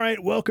All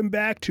right, welcome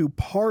back to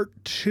part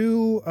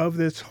 2 of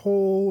this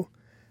whole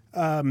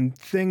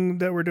thing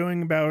that we're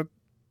doing about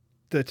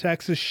the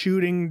Texas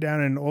shooting down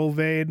in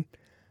Olvade.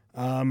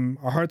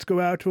 Our hearts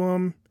go out to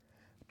him,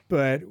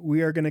 but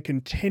we are going to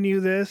continue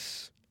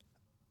this.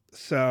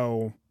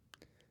 So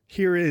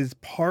here is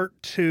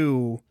part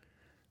 2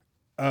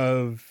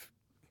 of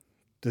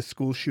the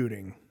school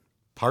shooting.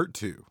 Part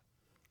 2.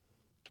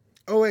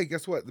 Oh, wait,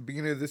 guess what? The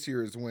beginning of this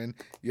year is when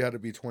you had to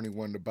be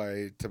 21 to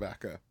buy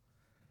tobacco.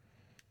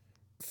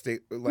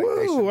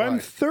 Woo, I'm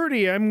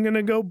 30. I'm going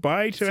to go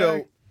buy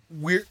tobacco.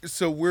 We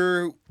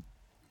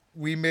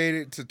made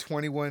it to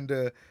 21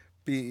 to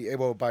be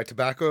able to buy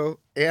tobacco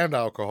and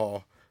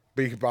alcohol,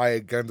 but you can buy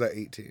guns at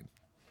 18.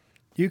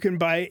 You can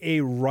buy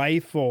a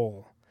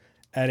rifle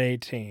at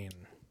 18.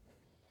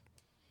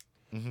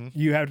 Mm-hmm.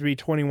 You have to be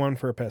 21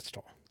 for a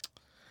pistol.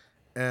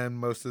 And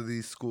most of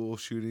these school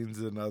shootings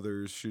and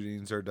other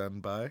shootings are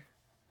done by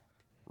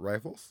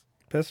rifles?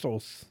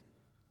 Pistols.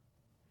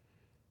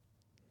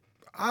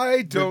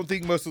 I don't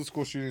think most of the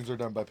school shootings are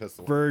done by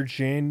pistols.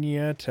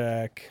 Virginia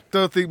Tech.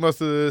 Don't think most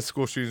of the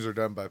school shootings are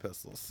done by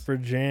pistols.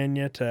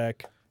 Virginia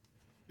Tech.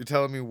 You're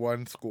telling me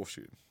one school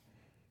shooting?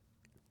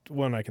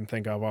 One I can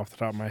think of off the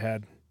top of my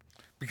head.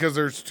 Because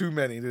there's too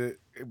many.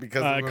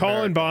 Because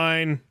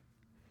Columbine.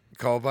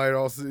 Columbine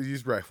also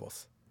used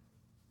rifles.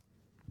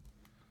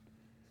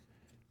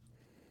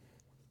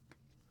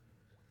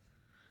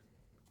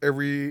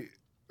 Every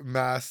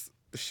mass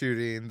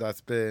shooting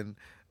that's been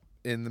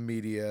in the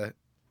media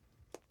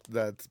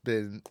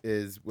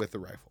is with a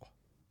rifle.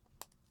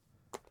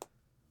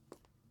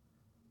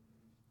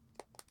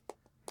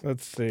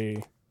 Let's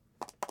see.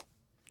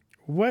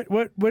 What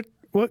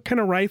kind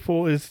of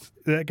rifle is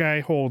that guy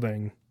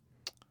holding?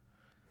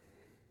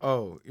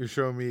 Oh, you're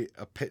showing me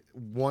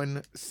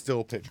one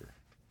still picture.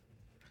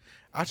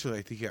 Actually,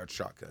 I think he had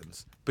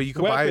shotguns, but you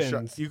could buy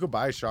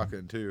a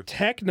shotgun too.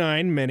 Tech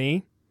 9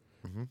 Mini,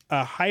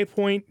 a High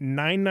Point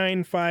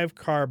 995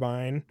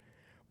 carbine,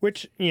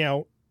 which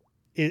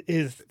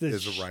is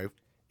a rifle.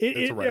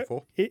 It's a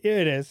rifle. It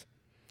is.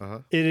 Uh-huh.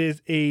 It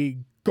is a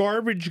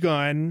garbage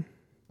gun.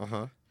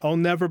 Uh-huh. I'll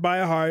never buy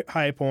a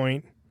High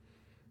Point.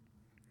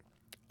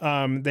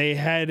 They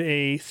had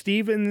a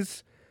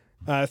Stevens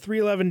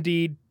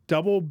 311D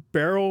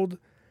double-barreled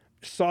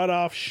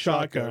sawed-off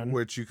shotgun,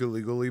 which you could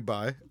legally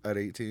buy at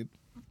 18,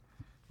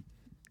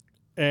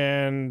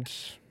 and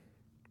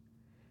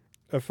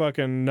a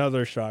fucking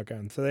another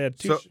shotgun. So they had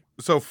two.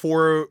 So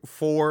four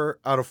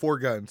out of 4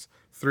 guns,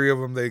 3 of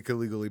them they could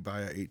legally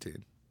buy at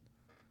 18.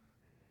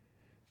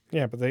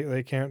 Yeah, but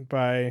they can't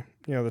buy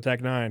the Tech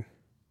 9.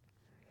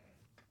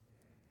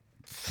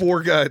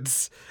 4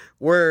 guns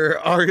are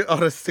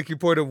on a sticky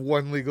point of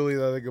 1 legally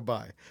that they could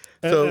buy.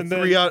 So and then,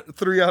 3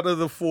 out of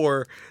the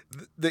 4,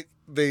 they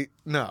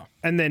no.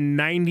 And then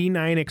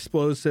 99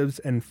 explosives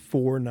and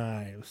 4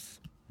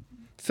 knives.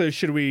 So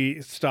should we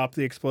stop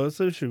the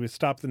explosives? Should we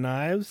stop the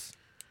knives?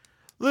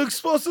 The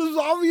explosives,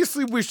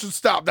 obviously we should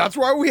stop. That's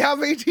why we have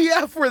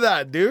ATF for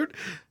that, dude.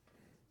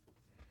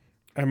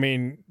 I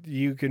mean,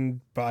 you can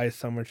buy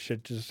so much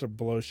shit just to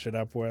blow shit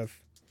up with.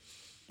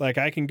 Like,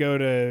 I can go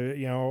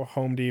to,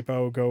 Home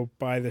Depot, go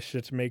buy the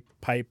shit to make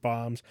pipe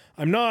bombs.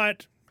 I'm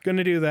not going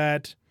to do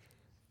that.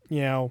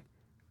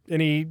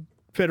 Any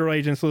federal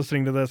agents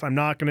listening to this, I'm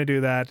not going to do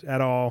that at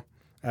all.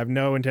 I have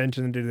no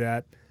intention to do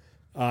that.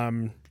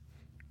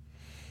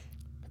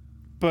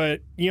 But,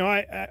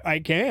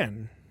 I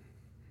can.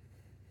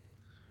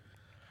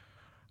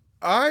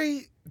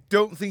 I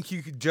don't think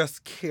you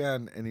just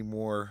can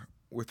anymore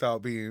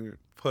without being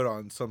put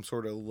on some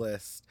sort of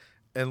list,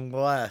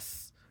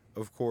 unless,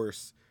 of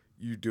course,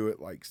 you do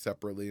it like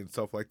separately and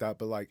stuff like that.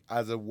 But like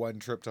as a one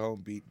trip to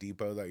Home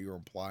Depot that you're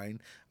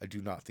implying, I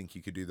do not think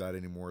you could do that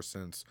anymore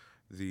since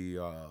the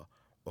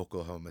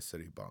Oklahoma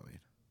City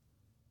bombing.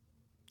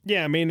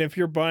 Yeah, I mean, if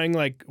you're buying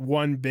like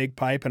one big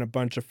pipe and a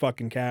bunch of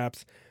fucking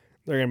caps,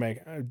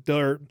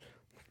 they'll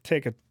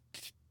take a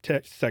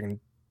second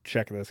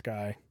check of this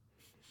guy.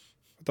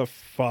 What the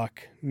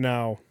fuck?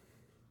 No.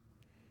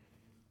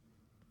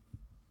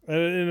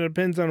 It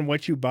depends on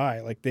what you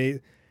buy. Like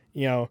there's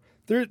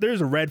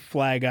red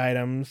flag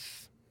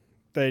items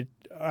that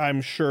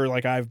I'm sure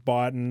like I've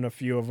bought in a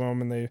few of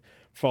them and they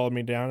followed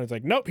me down. It's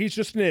like, nope, he's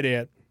just an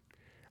idiot.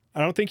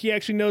 I don't think he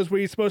actually knows what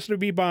he's supposed to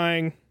be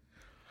buying.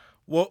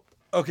 Well,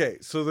 okay,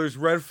 so there's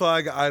red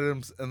flag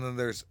items and then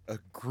there's a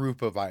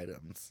group of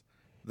items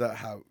that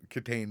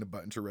contain a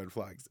bunch of red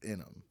flags in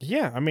them.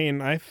 Yeah, I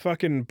mean, I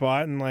fucking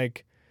bought in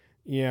like,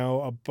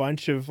 a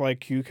bunch of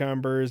like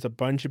cucumbers, a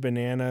bunch of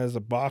bananas,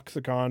 a box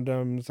of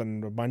condoms,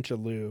 and a bunch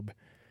of lube.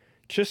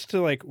 Just to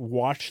like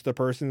watch the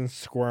person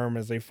squirm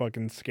as they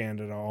fucking scanned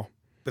it all.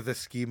 But the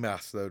ski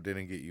mask though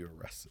didn't get you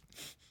arrested.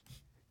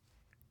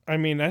 I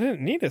mean, I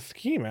didn't need a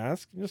ski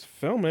mask. Just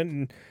film it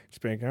and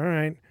just be like, all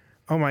right.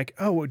 Oh my,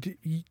 do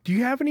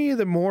you have any of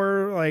the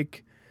more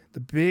like the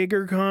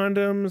bigger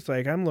condoms?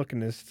 Like I'm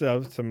looking to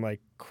stuff some like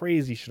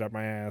crazy shit up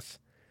my ass.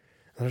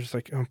 And they're just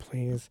like, oh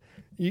please.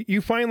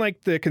 You find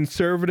like the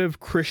conservative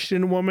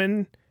Christian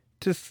woman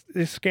to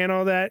scan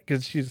all that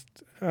because she's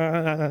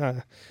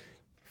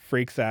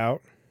freaks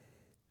out.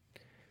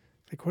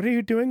 Like, what are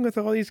you doing with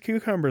all these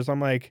cucumbers?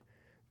 I'm like,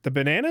 the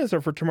bananas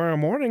are for tomorrow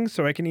morning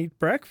so I can eat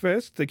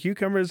breakfast. The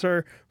cucumbers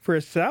are for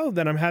a salad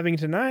that I'm having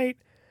tonight.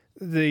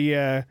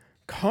 The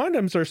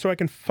condoms are so I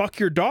can fuck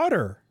your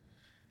daughter.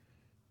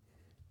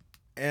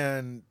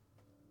 And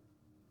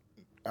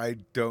I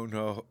don't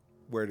know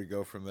where to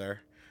go from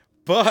there.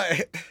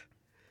 But,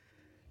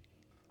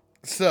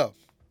 so,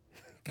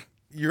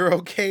 you're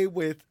okay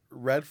with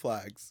red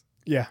flags.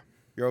 Yeah.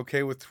 You're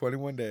okay with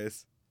 21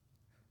 days.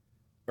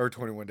 Or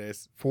 21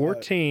 days.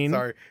 14.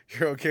 Sorry.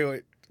 You're okay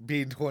with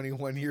being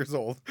 21 years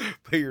old,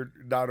 but you're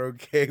not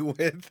okay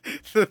with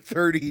the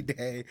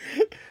 30-day.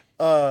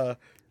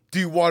 Do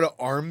you want to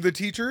arm the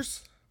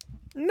teachers?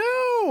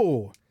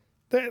 No.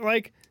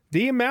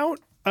 The amount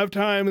of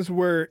times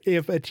where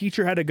if a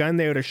teacher had a gun,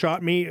 they would have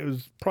shot me, it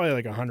was probably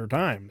like 100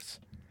 times.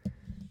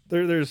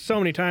 There's so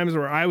many times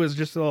where I was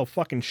just a little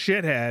fucking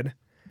shithead,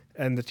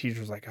 and the teacher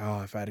was like,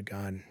 oh, if I had a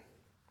gun.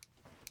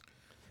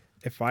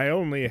 If I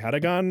only had a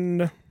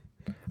gun,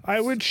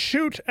 I would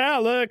shoot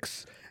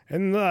Alex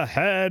in the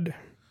head.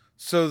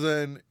 So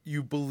then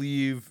you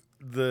believe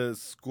the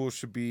school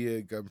should be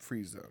a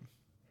gun-free zone?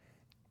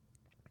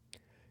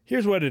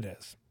 Here's what it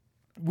is.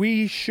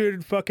 We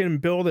should fucking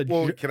build a...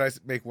 Well, can I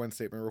make one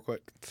statement real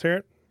quick?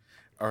 Sarah?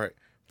 All right.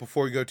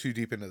 Before we go too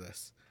deep into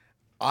this,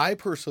 I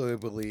personally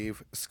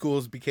believe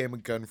schools became a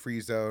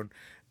gun-free zone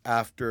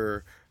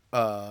after,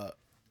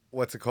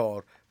 what's it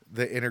called?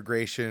 The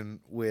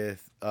integration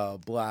with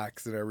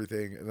blacks and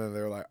everything. And then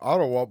they're like, I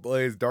don't want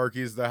Blaze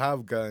darkies to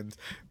have guns.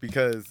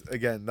 Because,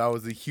 again, that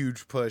was a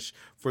huge push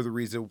for the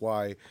reason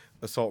why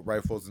assault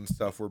rifles and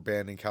stuff were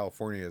banned in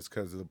California is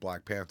because of the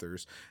Black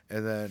Panthers.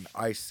 And then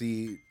I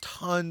see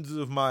tons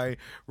of my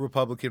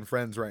Republican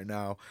friends right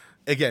now.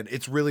 Again,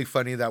 it's really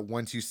funny that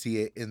once you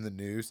see it in the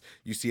news,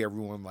 you see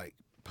everyone like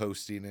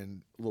posting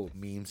and little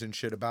memes and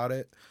shit about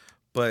it.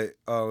 But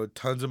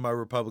tons of my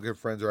Republican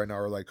friends right now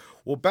are like,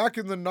 well, back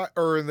in the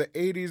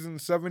 80s and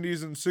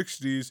 70s and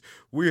 60s,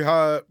 we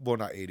had, well,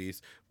 not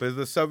 80s, but in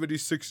the 70s,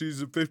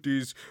 60s, and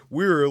 50s,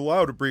 we were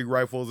allowed to bring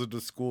rifles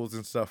into schools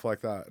and stuff like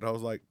that. And I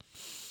was like,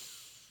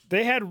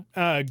 they had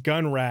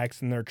gun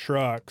racks in their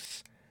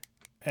trucks,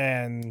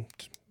 and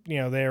they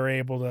were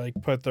able to like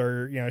put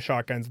their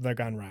shotguns in their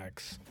gun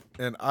racks.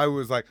 And I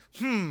was like,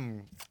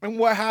 and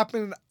what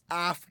happened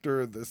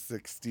after the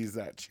 60s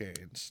that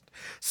changed?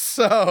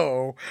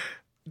 So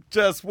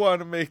just want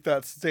to make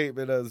that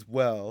statement as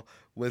well.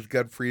 With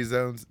gun-free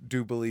zones,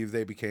 do believe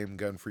they became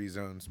gun-free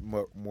zones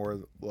more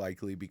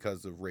likely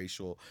because of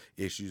racial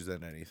issues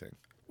than anything.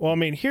 Well, I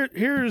mean,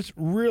 here's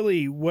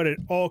really what it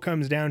all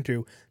comes down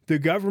to. The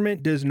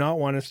government does not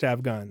want us to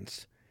have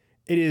guns.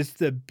 It is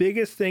the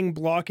biggest thing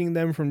blocking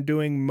them from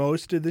doing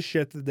most of the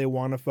shit that they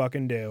want to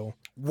fucking do.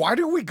 Why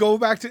do we go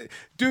back to...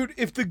 Dude,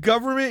 if the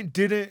government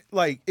didn't...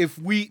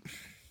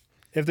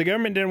 If the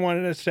government didn't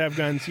want us to have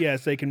guns,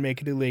 yes, they can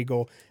make it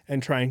illegal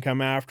and try and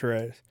come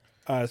after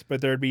us.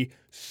 But there'd be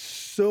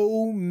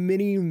so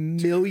many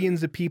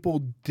millions of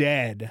people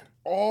dead.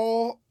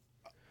 They'd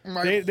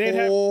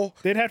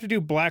have to do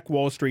Black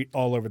Wall Street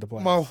all over the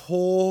place. My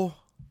whole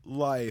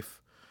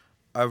life,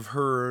 I've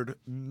heard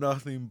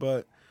nothing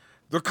but,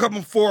 they're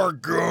coming for our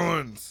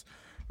guns.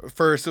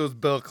 First it was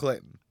Bill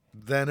Clinton.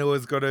 Then it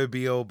was going to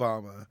be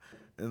Obama.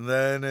 And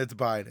then it's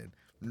Biden.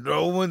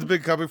 No one's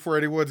been coming for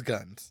anyone's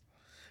guns.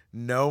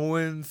 No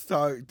one's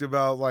talked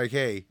about like,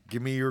 hey,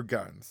 give me your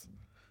guns.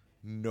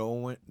 No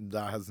one,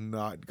 that has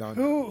not gone.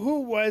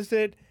 Who was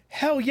it?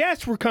 Hell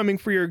yes, we're coming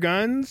for your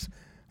guns.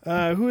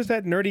 Who is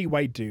that nerdy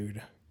white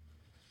dude?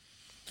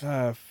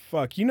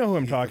 Fuck, you know who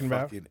I'm talking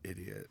about. Fucking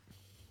idiot.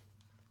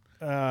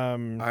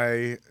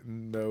 I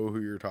know who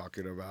you're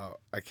talking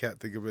about. I can't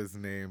think of his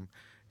name.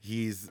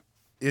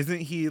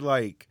 Isn't he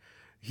like,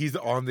 he's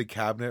on the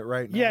cabinet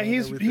right now? Yeah,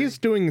 he's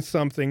doing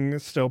something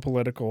still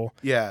political.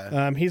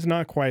 Yeah. He's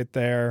not quite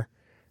there.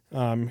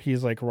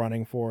 He's like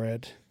running for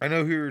it. I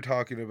know who you're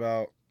talking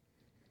about.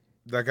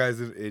 That guy's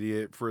an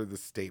idiot for the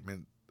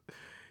statement.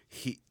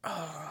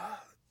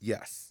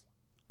 Yes.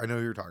 I know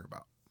who you're talking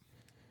about.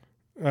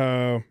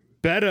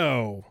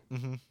 Beto.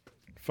 Mm-hmm.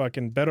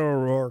 Fucking Beto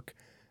O'Rourke.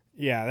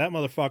 Yeah, that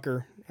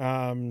motherfucker.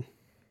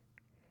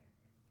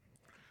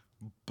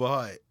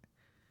 But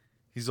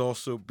he's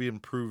also been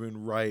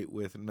proven right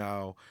with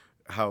now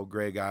how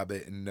Greg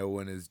Abbott and no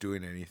one is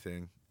doing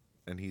anything.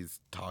 And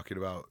he's talking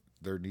about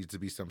there needs to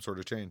be some sort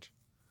of change.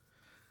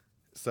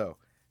 So,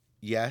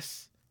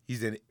 yes,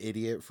 he's an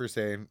idiot for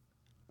saying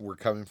we're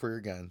coming for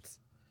your guns.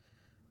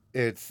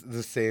 It's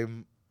the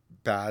same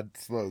bad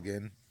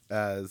slogan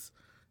as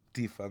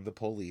defund the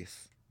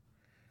police.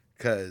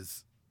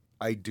 Because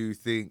I do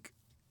think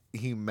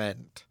he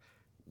meant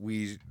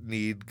we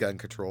need gun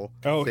control.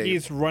 Oh,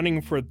 he's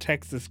running for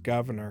Texas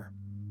governor.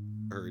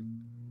 Heard.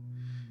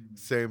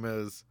 Same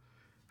as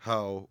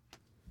how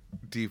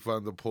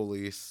defund the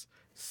police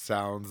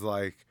sounds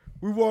like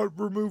we want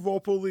to remove all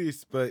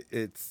police, but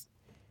it's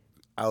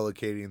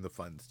allocating the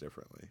funds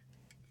differently.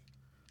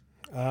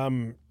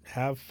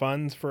 Have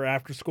funds for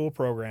after school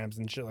programs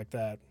and shit like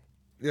that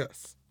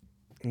Yes.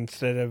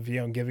 instead of,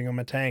 giving them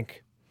a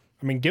tank.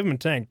 I mean, give them a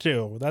tank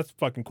too. That's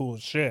fucking cool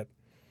as shit.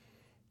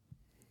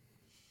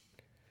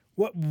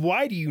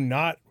 Why do you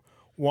not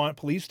want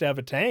police to have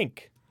a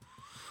tank?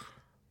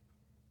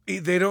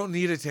 They don't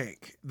need a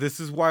tank. This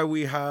is why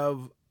we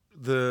have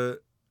the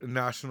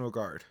National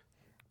Guard.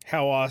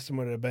 How awesome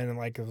would it have been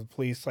if the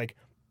police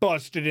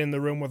busted in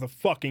the room with a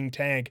fucking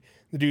tank?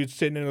 The dude's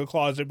sitting in the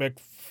closet like,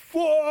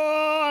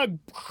 fuck!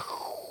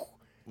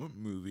 What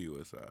movie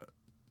was that?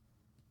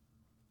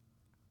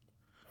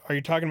 Are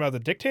you talking about The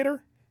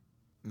Dictator?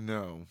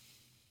 No.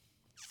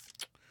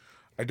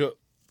 I don't.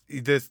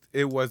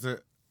 It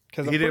wasn't.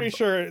 Because I'm pretty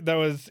sure that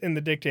was in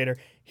The Dictator.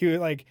 He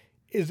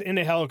is in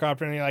a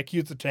helicopter and he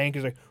uses a tank.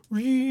 He's like,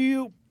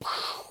 Real.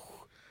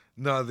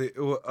 No,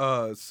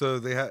 so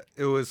they had,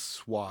 it was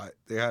SWAT.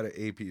 They had an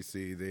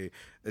APC. They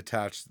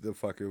attached the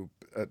fucking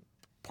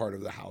part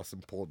of the house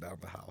and pulled down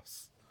the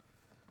house.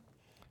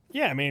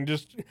 Yeah, I mean,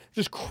 just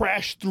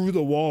crash through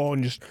the wall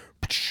and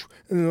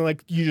and then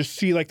you just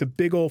see the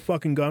big old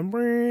fucking gun,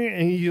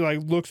 and he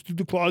looks through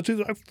the closet,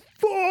 he's like,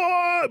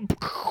 fuck!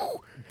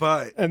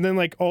 But and then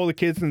all the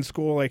kids in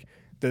school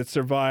that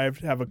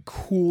survived have a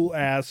cool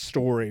ass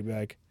story,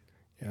 yeah,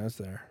 it's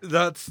there.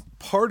 That's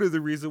part of the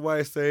reason why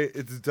I say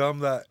it's dumb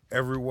that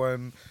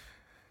everyone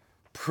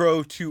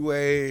pro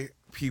 2A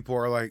people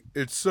are like,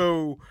 it's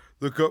so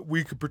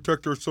we can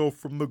protect ourselves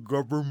from the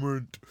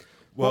government.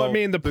 Well, I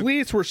mean, the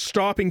police were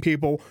stopping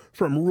people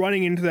from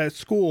running into that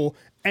school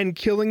and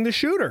killing the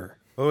shooter.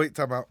 Oh, wait,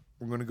 time out.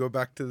 We're going to go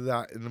back to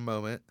that in a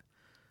moment.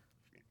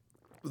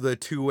 The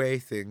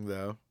 2A thing,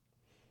 though,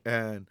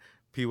 and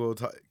people,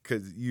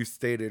 because you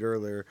stated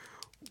earlier,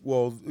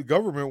 well, the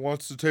government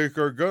wants to take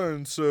our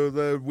guns so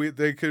that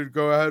they could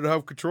go ahead and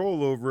have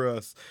control over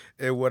us.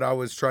 And what I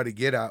was trying to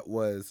get at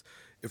was,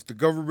 if the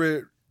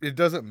government, it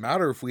doesn't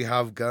matter if we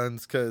have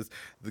guns, because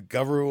the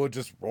government will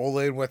just roll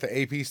in with an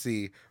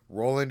APC,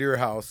 roll into your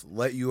house,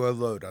 let you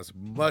unload as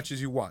much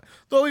as you want.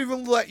 They'll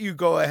even let you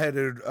go ahead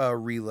and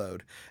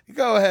reload.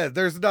 Go ahead.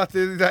 There's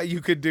nothing that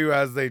you could do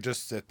as they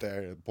just sit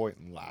there and point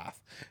and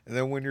laugh. And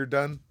then when you're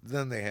done,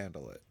 then they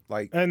handle it.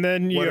 And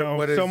then,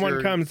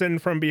 someone comes in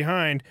from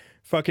behind,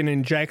 fucking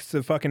injects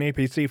the fucking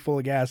APC full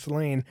of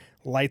gasoline,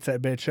 lights that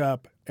bitch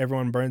up,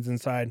 everyone burns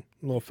inside,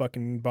 a little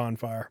fucking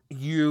bonfire.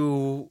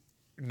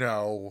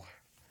 No.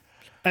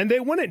 And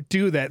they wouldn't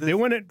do that. They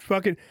wouldn't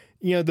fucking,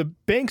 the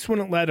banks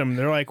wouldn't let them.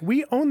 They're like,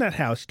 we own that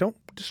house. Don't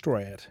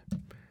destroy it.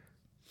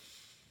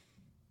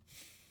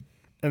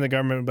 And the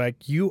government would be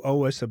like, you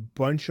owe us a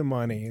bunch of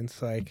money. And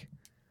it's like,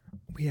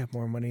 we have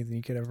more money than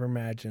you could ever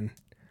imagine.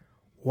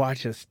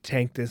 Watch us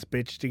tank this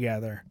bitch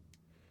together.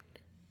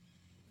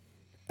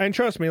 And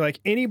trust me,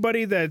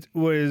 anybody that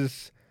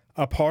was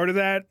a part of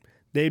that,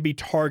 they'd be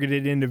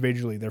targeted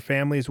individually. Their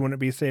families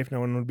wouldn't be safe. No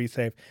one would be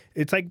safe.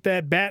 It's like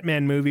that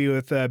Batman movie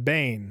with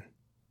Bane.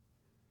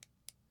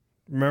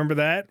 Remember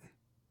that?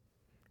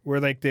 Where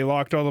they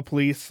locked all the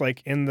police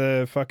in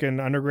the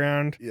fucking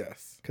underground?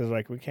 Yes. Because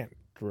we can't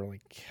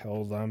really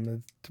kill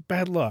them. It's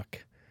bad luck.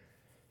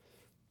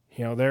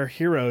 They're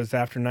heroes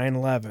after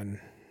 9/11.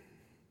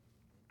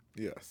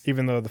 Yes.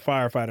 Even though the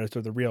firefighters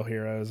are the real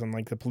heroes and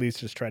the police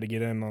just try to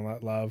get in on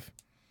that love.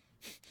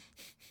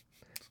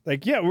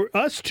 Yeah, we're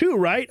us too,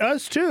 right?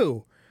 Us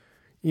too.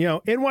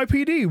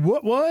 NYPD,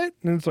 what?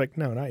 And it's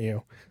no, not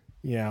you.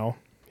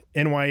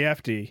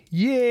 NYFD.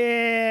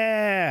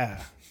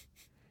 Yeah.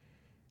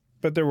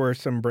 But there were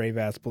some brave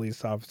ass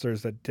police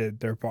officers that did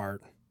their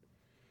part.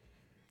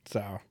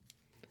 So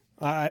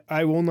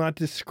I will not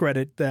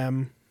discredit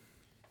them.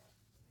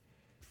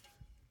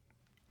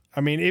 I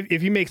mean,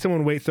 if you make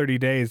someone wait 30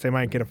 days, they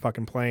might get a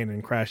fucking plane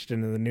and crash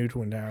into the new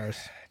Twin Towers.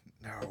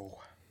 No.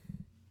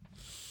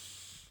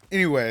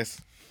 Anyways.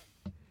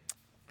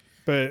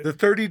 But the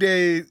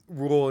 30-day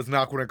rule is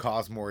not going to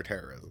cause more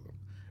terrorism.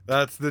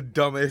 That's the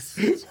dumbest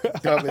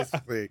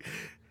thing.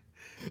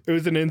 It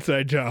was an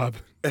inside job.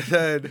 And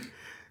then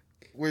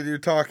when you're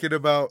talking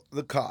about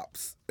the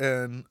cops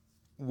and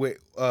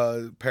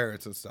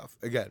parents and stuff,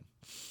 again,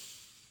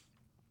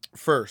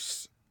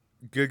 first,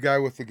 good guy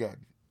with the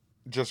gun.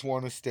 Just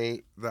want to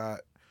state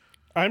that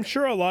I'm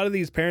sure a lot of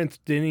these parents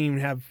didn't even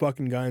have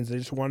fucking guns. They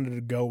just wanted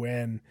to go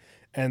in.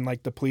 And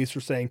the police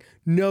were saying,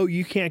 no,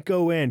 you can't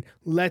go in.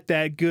 Let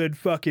that good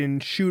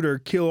fucking shooter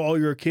kill all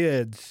your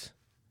kids.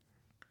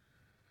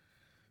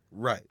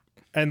 Right.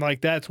 And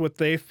that's what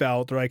they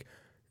felt. They're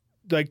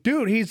like,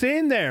 dude, he's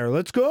in there.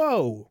 Let's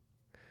go.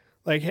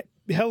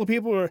 Hell,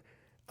 people are.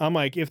 I'm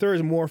if there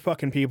was more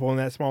fucking people in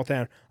that small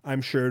town,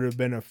 I'm sure it'd have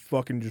been a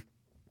fucking just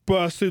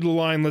bust through the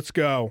line. Let's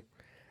go.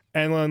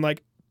 And then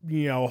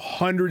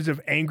hundreds of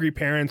angry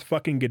parents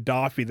fucking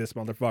Gaddafi this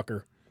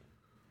motherfucker.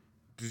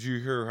 Did you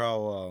hear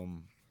how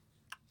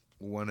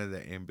one of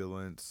the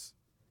ambulance,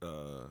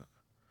 the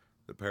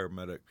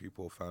paramedic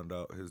people found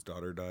out his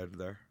daughter died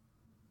there?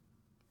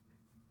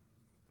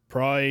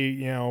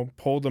 Probably,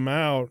 pulled them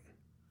out.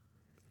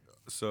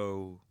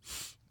 So,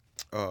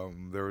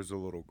 there was a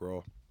little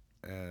girl,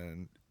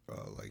 and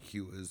he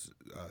was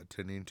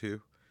tending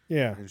to.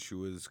 Yeah. and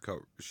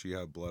she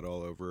had blood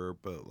all over her,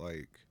 but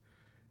like,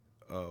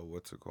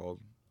 what's it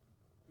called?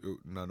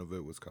 None of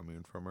it was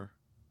coming from her,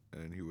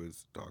 and he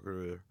was talking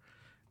to her,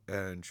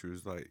 and she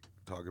was like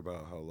talking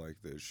about how like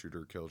the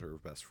shooter killed her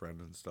best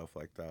friend and stuff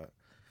like that,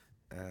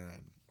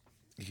 and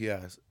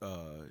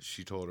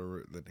she told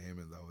her the name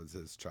and that was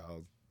his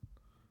child.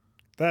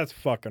 That's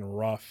fucking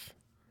rough.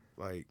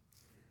 Like,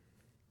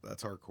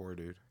 that's hardcore,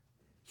 dude.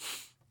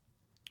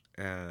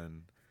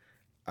 And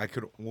I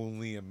could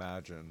only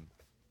imagine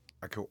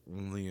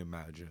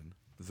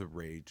the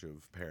rage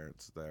of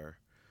parents there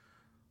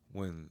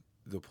when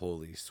the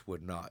police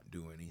would not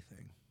do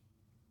anything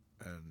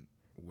and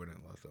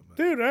wouldn't let them in.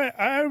 Dude,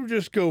 I would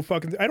just go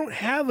fucking... I don't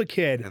have a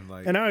kid,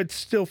 and I would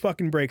still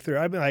fucking break through.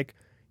 I'd be like,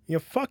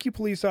 fuck you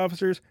police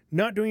officers,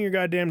 not doing your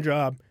goddamn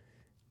job.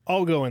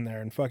 I'll go in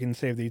there and fucking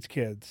save these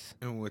kids.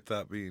 And with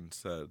that being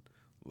said,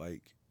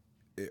 like,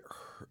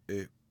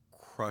 it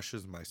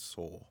crushes my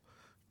soul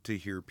to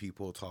hear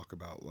people talk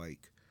about,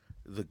 like,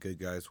 the good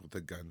guys with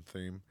the gun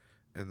theme,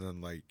 and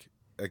then, like,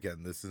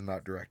 again, this is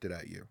not directed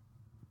at you,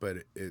 but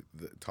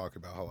talk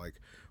about how,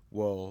 like,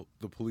 well,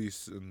 the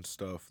police and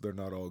stuff, they're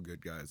not all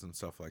good guys and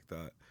stuff like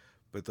that,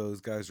 but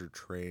those guys are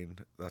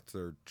trained. That's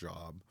their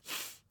job.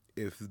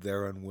 If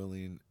they're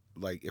unwilling,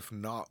 like, if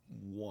not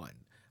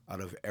one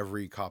out of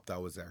every cop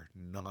that was there,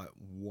 not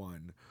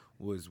one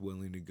was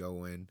willing to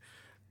go in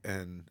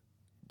and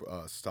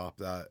stop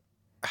that,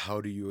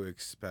 how do you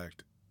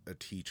expect a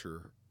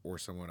teacher or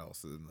someone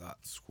else in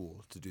that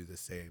school to do the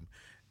same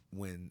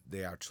when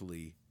they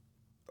actually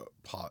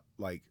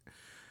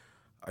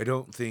I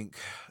don't think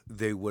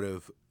they would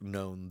have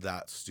known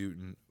that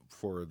student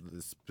for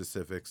the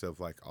specifics of,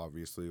 like,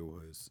 obviously it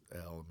was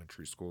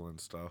elementary school and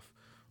stuff,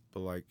 but,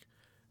 like,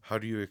 how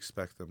do you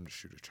expect them to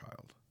shoot a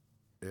child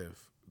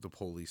if the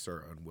police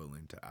are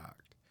unwilling to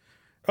act?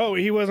 Oh,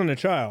 he wasn't a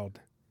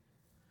child.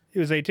 He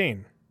was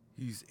 18.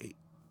 He's 8.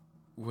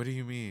 What do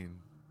you mean?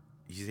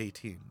 He's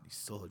 18. He's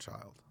still a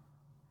child.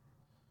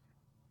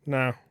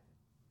 No.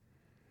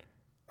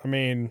 I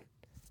mean,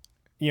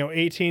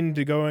 18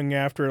 to going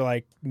after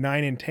like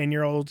 9 and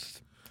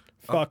 10-year-olds.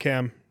 Fuck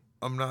him.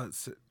 I'm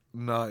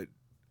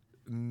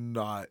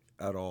not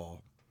at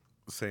all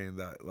saying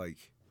that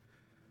like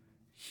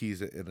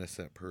he's an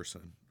innocent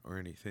person or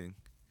anything,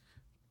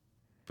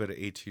 but an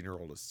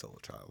 18-year-old is still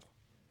a child.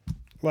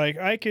 Like,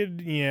 I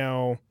could,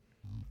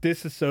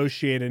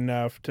 disassociate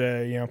enough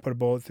to, put a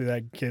bullet through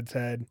that kid's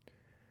head,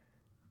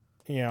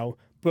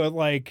 but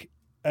like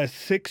a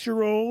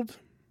 6-year-old,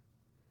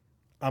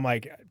 I'm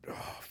like,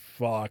 oh,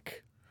 fuck.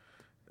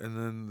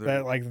 And then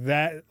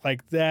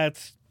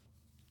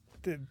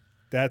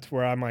that's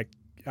where I'm like,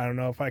 I don't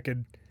know if I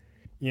could,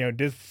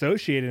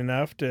 disassociate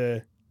enough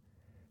to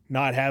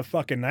not have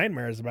fucking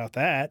nightmares about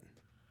that.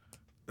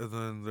 And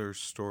then there's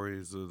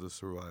stories of the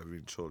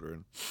surviving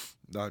children,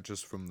 not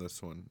just from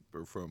this one,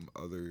 but from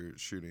other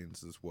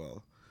shootings as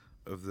well,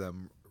 of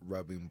them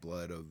rubbing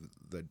blood of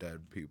the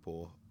dead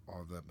people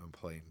on them and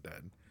playing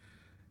dead.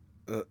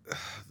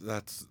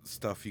 That's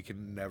stuff you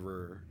can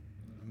never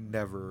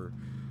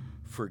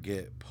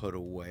forget, put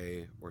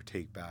away, or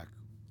take back.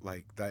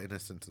 Like, that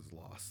innocence is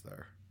lost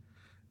there.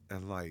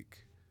 And, like,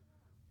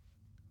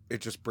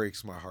 it just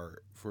breaks my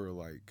heart for,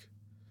 like,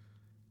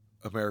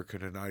 America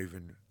to not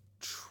even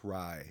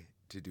try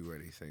to do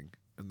anything.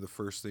 And the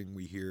first thing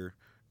we hear,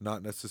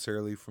 not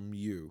necessarily from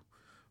you,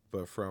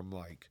 but from,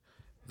 like,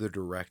 the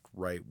direct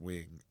right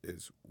wing,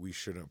 is we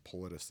shouldn't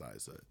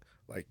politicize it.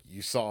 Like,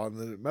 you saw in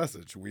the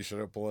message, we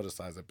shouldn't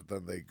politicize it, but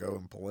then they go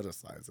and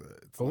politicize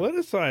it. It's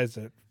politicize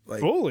it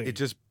like, fully. It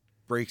just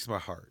breaks my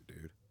heart,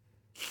 dude.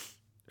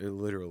 It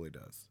literally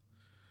does.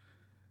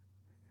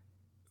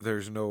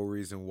 There's no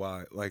reason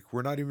why. Like,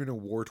 we're not even a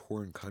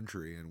war-torn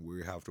country, and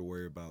we have to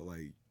worry about,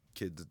 like,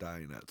 kids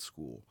dying at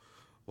school.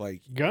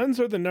 Like, guns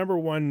are the number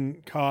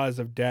one cause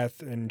of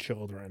death in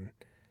children,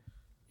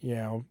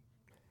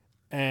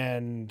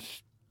 and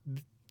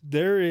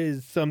there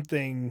is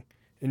something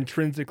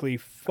intrinsically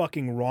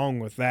fucking wrong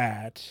with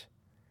that.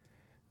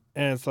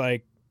 And it's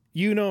like,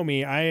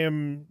 me, I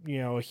am,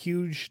 a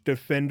huge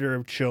defender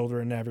of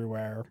children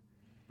everywhere.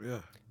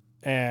 Yeah.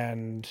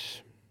 And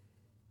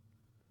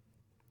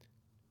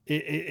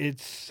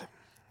it's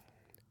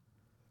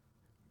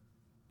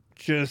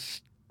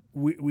just,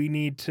 we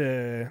need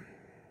to,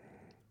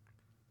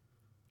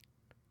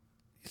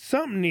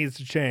 something needs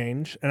to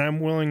change, and I'm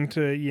willing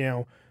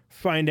to,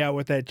 find out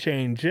what that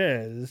change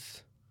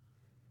is.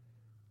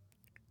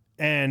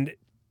 And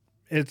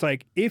it's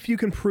like, if you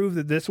can prove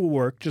that this will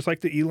work, just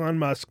like the Elon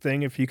Musk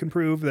thing, if you can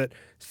prove that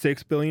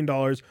 $6 billion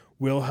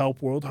will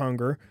help world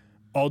hunger,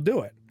 I'll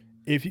do it.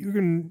 If you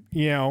can,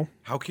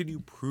 How can you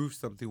prove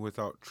something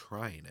without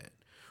trying it?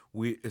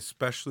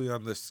 Especially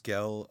on the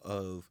scale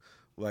of,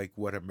 like,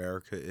 what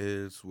America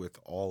is with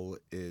all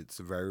its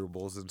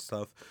variables and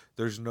stuff,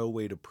 there's no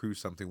way to prove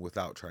something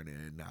without trying to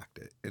enact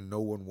it. And no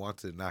one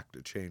wants to enact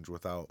a change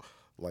without,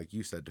 like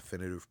you said,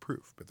 definitive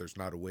proof. But there's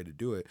not a way to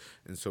do it.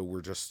 And so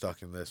we're just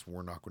stuck in this.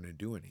 We're not going to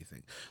do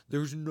anything.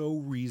 There's no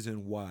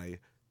reason why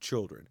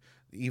children,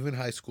 even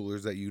high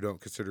schoolers that you don't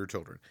consider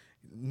children,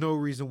 No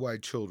reason why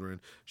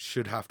children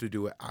should have to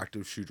do an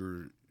active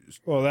shooter.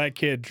 Well, that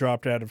kid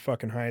dropped out of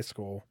fucking high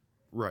school.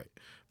 Right.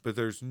 But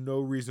there's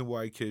no reason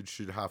why kids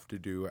should have to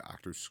do an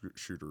active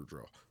shooter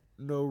drill.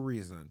 No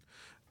reason.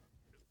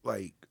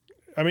 Like,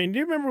 I mean, do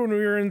you remember when we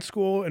were in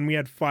school and we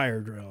had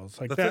fire drills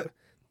like that,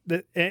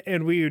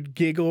 and we would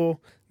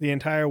giggle the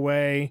entire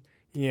way,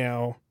 you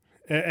know,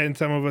 and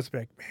some of us would be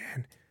like,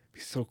 man, it'd be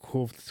so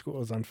cool if the school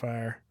was on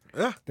fire.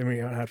 yeah, Then we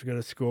don't have to go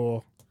to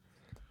school.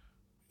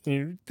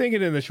 You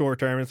thinking in the short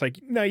term, it's like,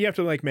 no, you have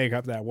to like make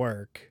up that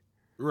work.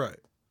 right.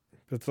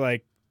 It's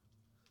like,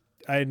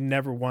 I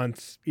never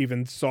once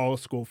even saw a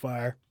school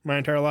fire my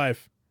entire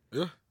life.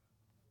 Yeah.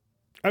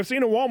 I've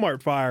seen a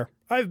Walmart fire.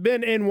 I've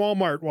been in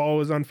Walmart while it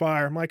was on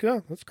fire. I'm like,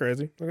 oh, that's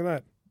crazy. Look at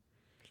that.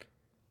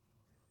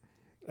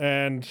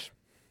 And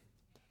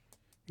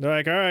they're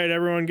like, all right,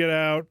 everyone get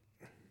out.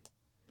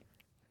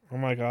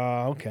 I'm like,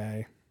 oh,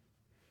 okay.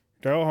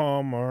 Go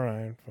home. All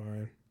right,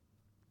 fine.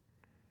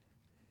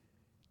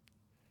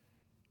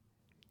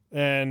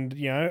 And,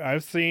 you know,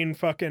 I've seen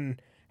fucking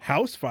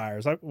house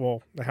fires.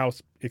 Well, the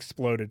house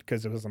exploded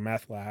because it was a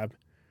meth lab.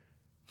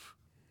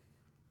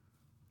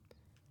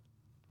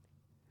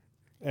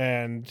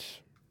 And,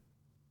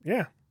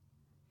 yeah.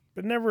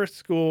 But never a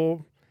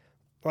school.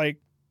 Like,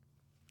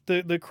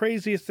 the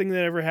craziest thing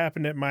that ever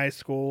happened at my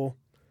school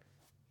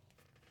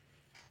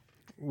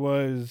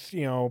was,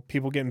 you know,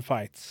 people getting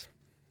fights.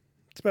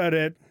 That's about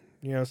it.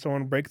 You know,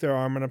 someone break their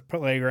arm on a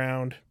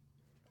playground.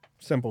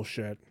 Simple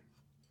shit.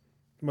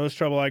 Most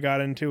trouble I got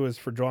into was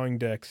for drawing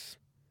dicks.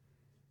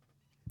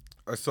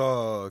 I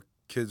saw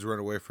kids run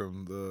away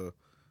from the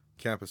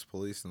campus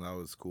police, and that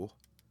was cool.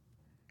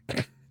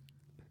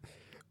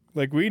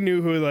 Like, we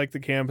knew who, like,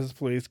 the campus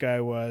police guy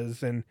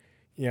was, and,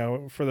 you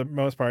know, for the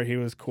most part, he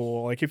was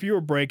cool. Like, if you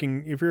were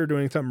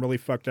doing something really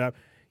fucked up,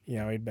 you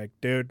know, he'd be like,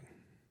 dude,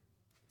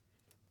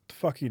 what the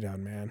fuck you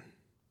done, man?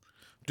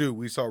 Dude,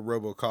 we saw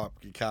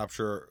RoboCop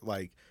capture,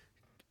 like,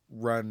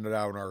 run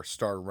down our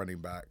star running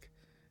back,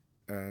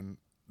 and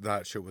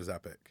that shit was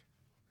epic.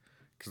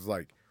 Because,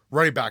 like,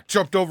 running back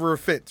jumped over a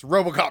fence.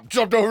 RoboCop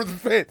jumped over the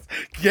fence,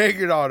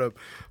 ganging on him.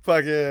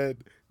 Fucking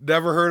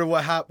never heard of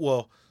what happened.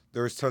 Well,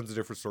 there's tons of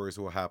different stories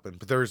of what happened,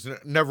 but there's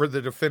never the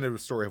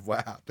definitive story of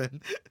what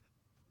happened.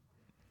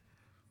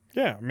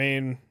 Yeah, I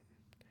mean,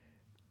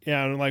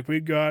 yeah, like,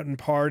 we'd go out and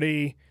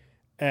party,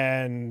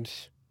 and,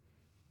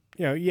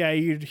 you know, yeah,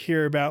 you'd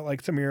hear about,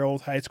 like, some of your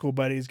old high school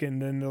buddies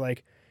getting into,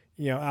 like,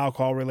 you know,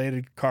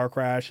 alcohol-related car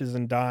crashes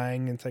and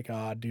dying. And it's like,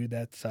 oh, dude,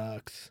 that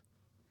sucks.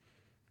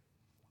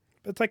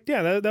 But it's like,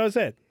 yeah, that was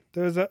it.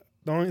 That was the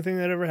only thing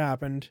that ever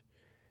happened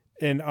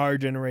in our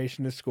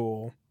generation of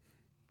school.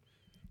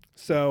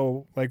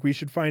 So, like, we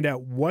should find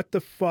out what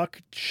the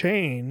fuck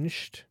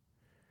changed,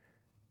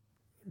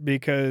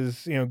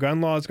 because, you know, gun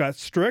laws got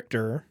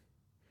stricter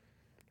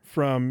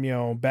from, you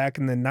know, back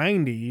in the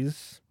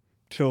 90s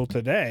till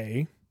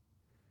today.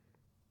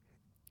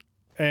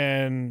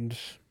 And,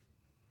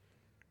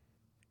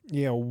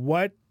 you know,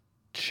 what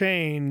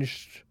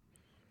changed,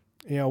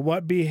 you know,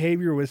 what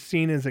behavior was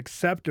seen as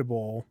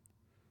acceptable.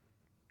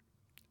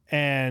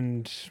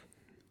 And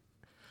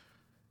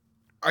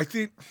I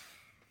think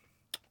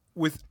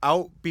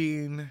without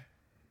being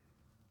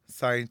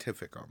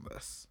scientific on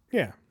this,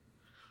 yeah,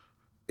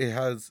 it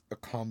has a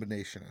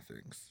combination of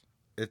things.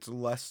 It's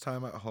less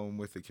time at home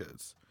with the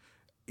kids,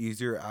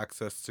 easier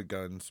access to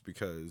guns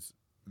because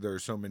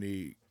there's so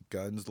many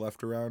guns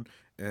left around,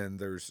 and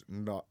there's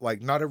not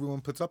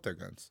everyone puts up their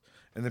guns,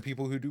 and the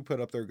people who do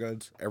put up their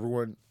guns,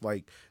 everyone,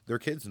 like, their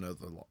kids know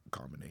the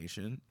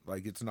combination.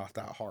 Like, it's not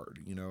that hard,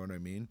 you know what I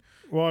mean?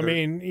 well, I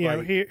mean, you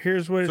know,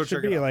 here's what so it should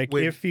check it be out. like.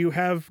 If you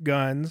have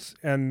guns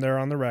and they're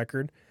on the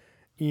record,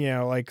 you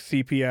know, like,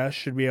 CPS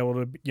should be able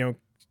to, you know,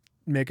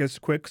 make a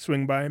quick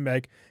swing by and be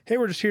like, hey,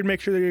 we're just here to make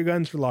sure that your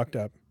guns are locked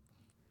up.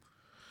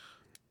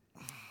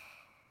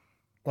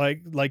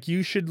 Like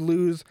you should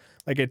lose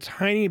like a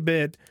tiny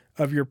bit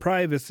of your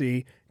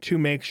privacy to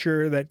make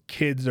sure that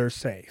kids are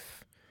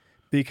safe.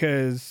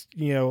 Because,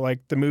 you know,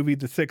 like the movie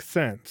The Sixth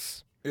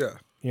Sense. Yeah.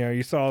 You know,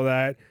 you saw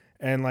that,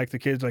 and like the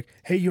kid's like,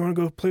 hey, you want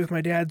to go play with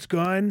my dad's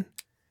gun?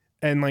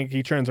 And like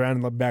he turns around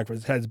and looks back,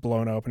 his head's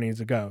blown open, he's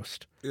a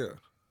ghost. Yeah.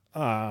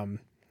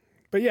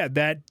 But yeah,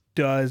 that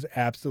does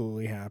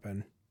absolutely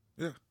happen.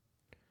 Yeah.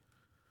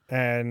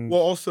 And well,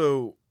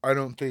 also, I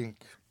don't think,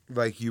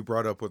 like you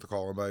brought up with the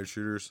Columbine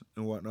shooters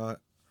and whatnot,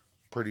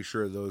 pretty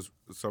sure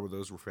some of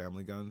those were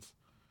family guns.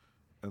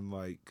 And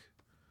like,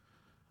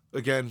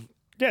 again,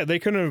 yeah, they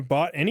couldn't have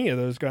bought any of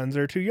those guns.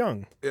 They're too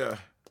young. yeah.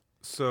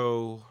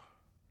 So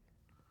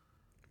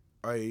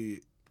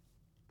the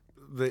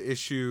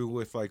issue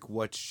with like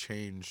what's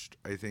changed,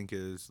 I think,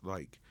 is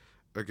like,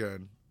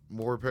 again,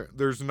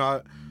 there's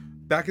not,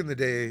 back in the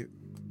day,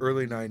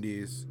 early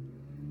 90s,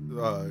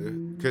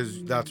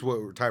 because that's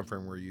what time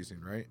frame we're using,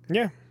 right?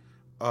 Yeah.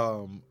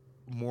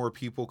 More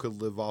people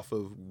could live off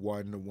of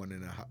 1 to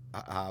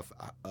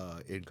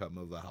 1.5 income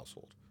of a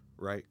household,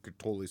 right? Could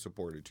totally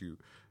support it to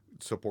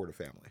support a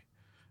family.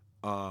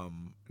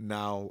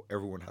 Now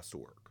everyone has to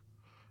work,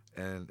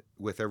 and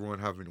with everyone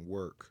having to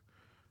work,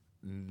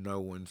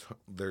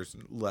 there's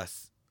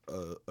less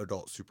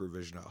adult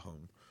supervision at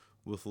home.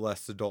 With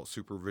less adult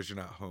supervision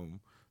at home,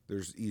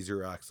 there's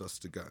easier access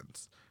to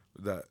guns.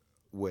 That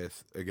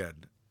with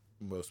again,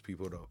 most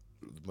people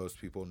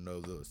know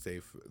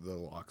the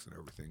locks and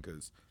everything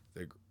because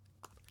they.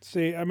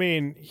 See, I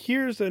mean,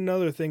 here's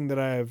another thing that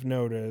I've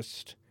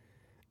noticed.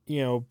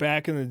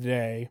 Back in the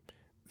day,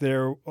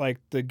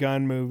 the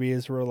gun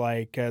movies were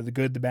like the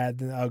good, the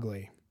bad, and the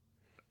ugly.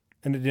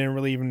 And it didn't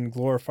really even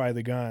glorify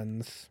the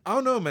guns. I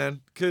don't know,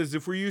 man. Because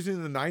if we're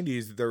using the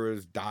 90s, there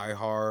was Die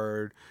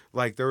Hard.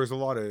 Like, there was a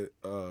lot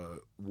of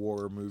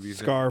war movies.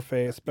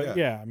 Scarface. But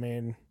yeah, I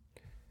mean,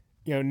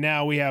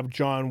 now we have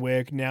John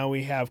Wick. Now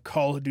we have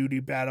Call of Duty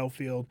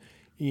Battlefield.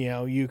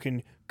 You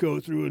can go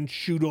through and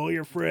shoot all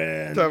your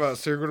friends. Talk about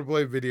so you're going to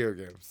play video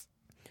games.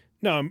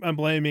 No, I'm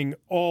blaming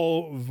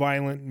all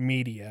violent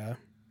media.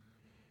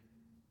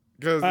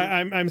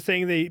 I'm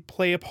saying they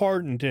play a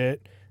part in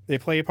it. They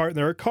play a part.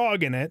 They're a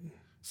cog in it.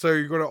 So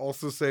you're going to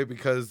also say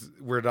because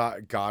we're not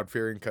a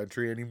God-fearing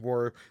country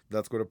anymore,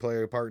 that's going to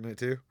play a part in it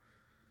too?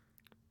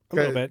 A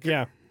little bit,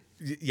 yeah.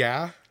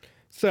 Yeah?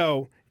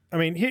 So, I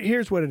mean,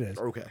 here's what it is.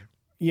 Okay.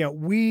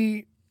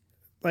 We,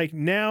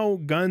 now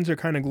guns are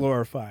kind of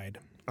glorified.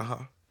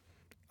 Uh-huh.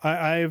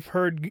 I've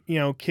heard,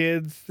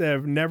 kids that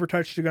have never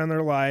touched a gun in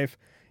their life,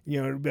 be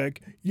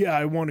like, yeah,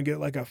 I want to get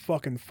like a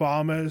fucking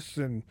FAMAS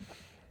and,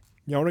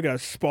 I want to get a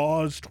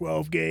SPAS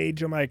 12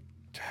 gauge. I'm like,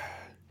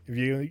 if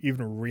you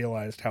even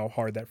realized how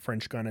hard that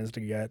French gun is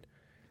to get,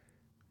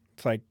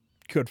 it's like,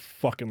 good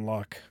fucking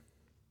luck.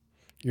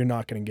 You're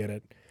not going to get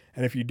it.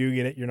 And if you do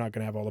get it, you're not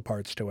going to have all the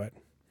parts to it.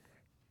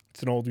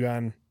 It's an old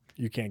gun.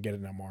 You can't get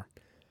it no more.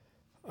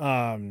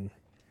 But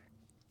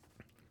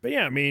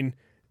yeah, I mean,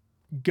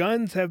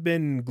 guns have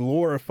been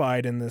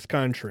glorified in this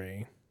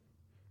country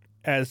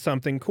as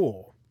something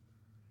cool.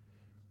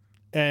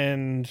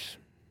 And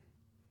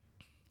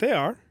they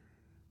are.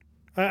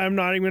 I'm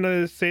not even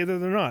going to say that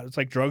they're not. It's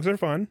like drugs are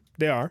fun.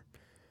 They are.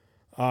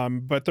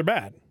 But they're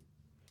bad.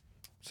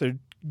 So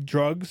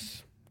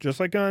drugs,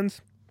 just like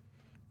guns,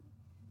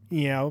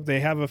 they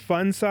have a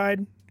fun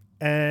side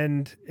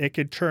and it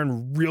could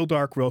turn real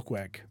dark real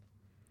quick.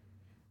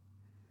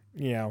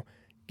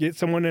 Get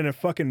someone in a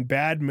fucking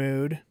bad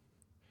mood.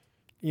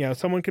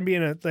 Someone can be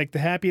in the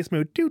happiest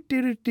mood.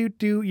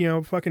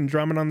 Fucking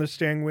drumming on the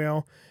steering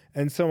wheel.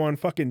 And someone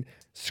fucking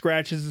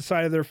scratches the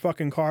side of their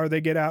fucking car.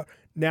 They get out.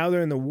 Now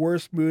they're in the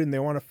worst mood and they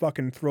want to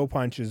fucking throw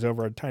punches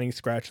over a tiny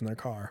scratch in their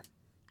car.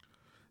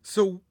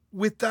 So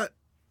with that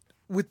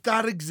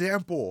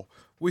example,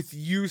 with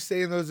you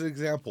saying those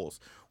examples,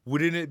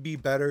 wouldn't it be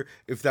better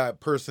if that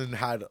person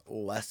had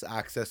less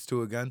access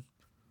to a gun?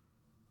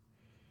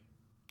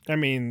 I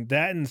mean,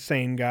 that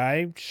insane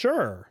guy,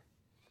 sure.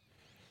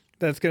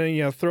 That's going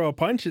to, throw a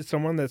punch at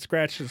someone that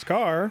scratched his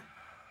car.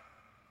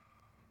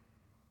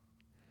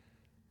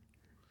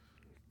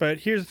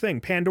 But here's the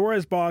thing.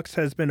 Pandora's box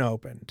has been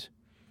opened.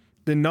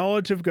 The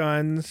knowledge of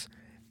guns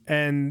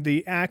and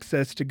the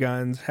access to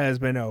guns has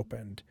been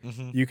opened.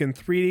 Mm-hmm. You can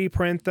 3D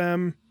print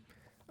them.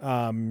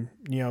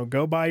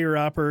 Go buy your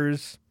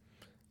uppers.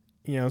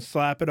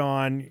 Slap it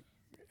on.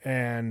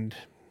 And,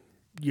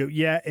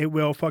 it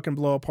will fucking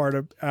blow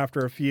apart after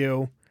a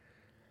few.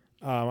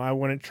 I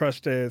wouldn't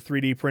trust a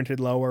 3D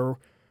printed lower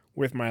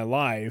with my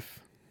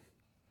life.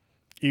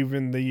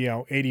 Even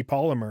the, 80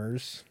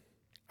 polymers.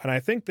 And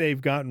I think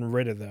they've gotten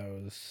rid of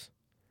those.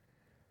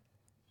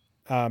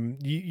 You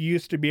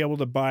used to be able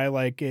to buy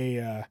like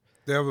a...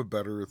 they have a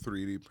better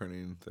 3D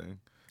printing thing.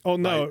 Oh,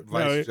 no.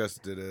 Vice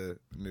just did a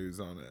news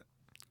on it.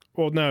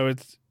 Well, no,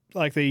 it's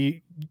like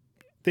they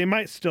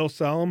might still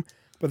sell them,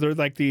 but they're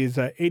like these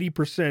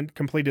 80%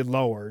 completed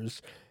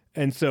lowers.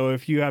 And so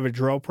if you have a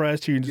drill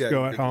press, you can just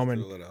go at home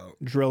and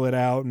drill it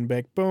out and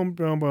bake boom,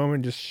 boom, boom,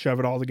 and just shove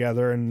it all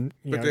together. And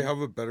But they have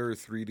a better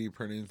 3D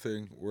printing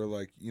thing where,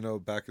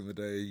 back in the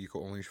day, you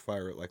could only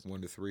fire it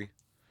 1 to 3.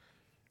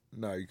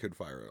 No, you could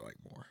fire it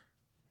more.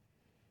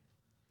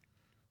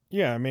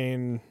 Yeah, I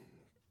mean,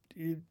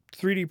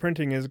 3D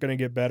printing is going to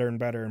get better and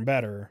better and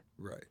better.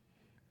 Right.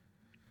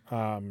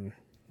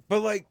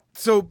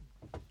 So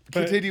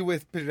continue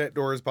with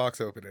Pandora's box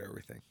open and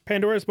everything.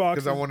 Pandora's box.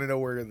 Because I want to know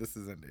where this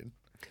is ending.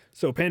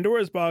 So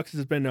Pandora's box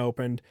has been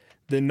opened.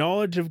 The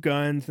knowledge of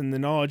guns and the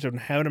knowledge of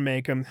how to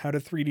make them, how to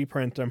 3D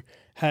print them,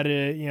 how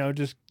to,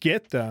 just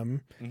get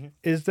them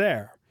is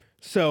there.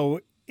 So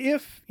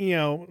if,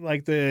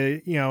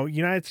 the,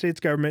 United States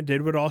government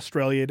did what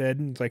Australia did,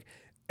 and it's like,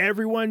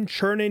 everyone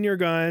churn in your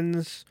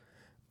guns.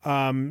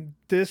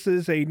 This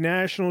is a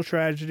national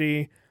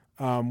tragedy.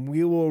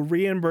 We will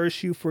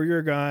reimburse you for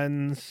your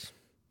guns.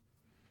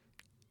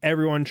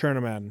 Everyone churn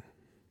them in.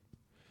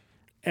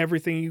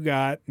 Everything you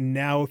got.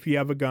 Now, if you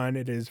have a gun,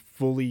 it is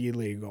fully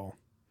illegal.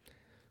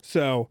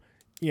 So,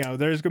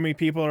 there's going to be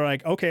people who are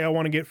like, okay, I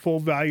want to get full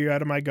value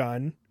out of my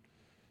gun,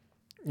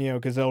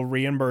 because they'll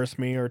reimburse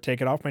me or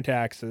take it off my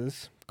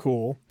taxes.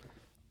 Cool.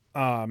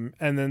 And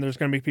then there's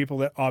going to be people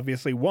that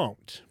obviously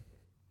won't.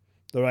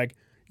 They're like,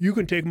 you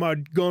can take my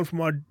gun from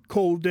my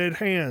cold, dead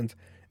hands.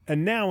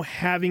 And now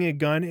having a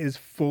gun is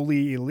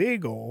fully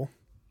illegal.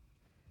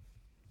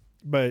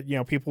 but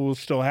people will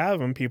still have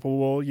them. People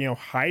will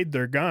hide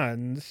their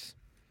guns,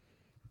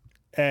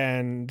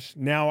 and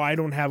now I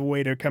don't have a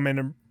way to come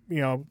in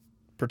and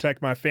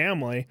protect my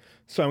family.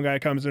 Some guy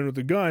comes in with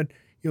a gun,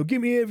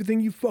 give me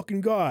everything you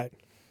fucking got,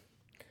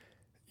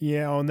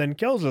 and then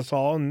kills us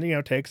all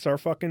and takes our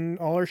fucking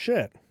all our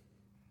shit.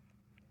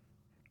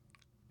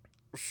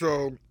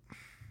 So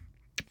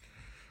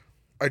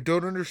I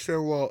don't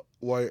understand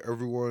why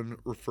everyone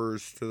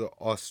refers to the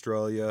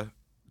Australia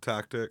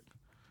tactic.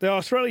 The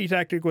Australia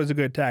tactic was a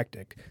good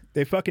tactic.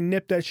 They fucking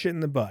nipped that shit in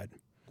the bud.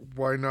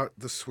 Why not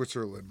the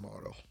Switzerland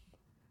model?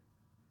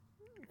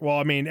 Well,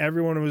 I mean,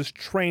 everyone was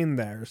trained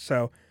there,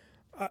 so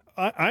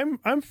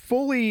I'm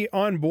fully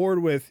on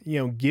board with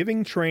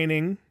giving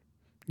training.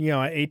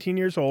 At 18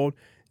 years old,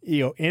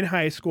 in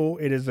high school,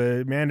 it is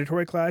a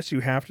mandatory class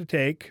you have to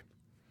take.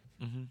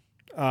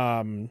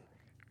 Mm-hmm.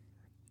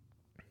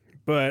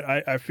 But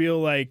I feel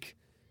like,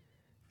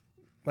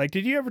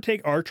 did you ever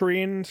take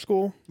archery in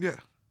school? Yeah.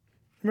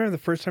 Remember the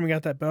first time you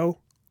got that bow?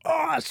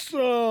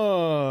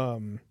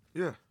 Awesome.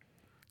 Yeah.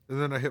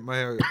 And then I hit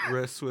my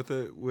wrist with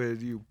it when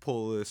you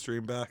pull the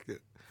string back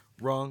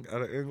wrong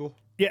at an angle.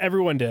 Yeah,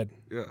 everyone did.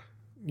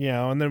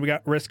 Yeah. And then we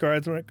got wrist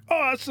guards and we're like,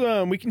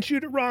 awesome, we can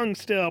shoot it wrong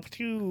still.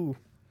 Pew.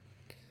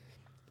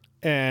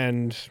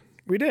 And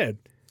we did.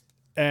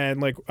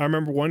 And I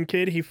remember one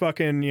kid, he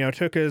fucking,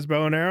 took his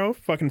bow and arrow,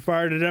 fucking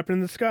fired it up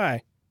in the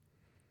sky.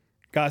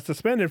 Got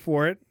suspended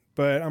for it,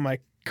 but I'm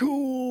like,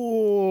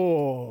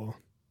 cool.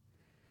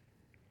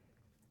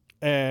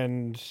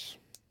 And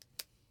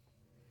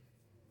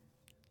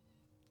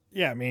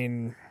yeah, I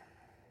mean,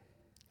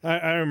 I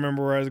don't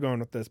remember where I was going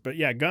with this, but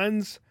yeah,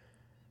 guns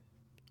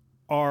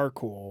are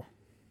cool.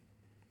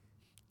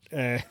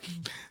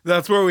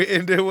 That's where we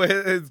ended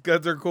with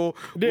guns are cool.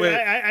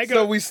 Dude,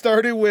 so we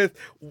started with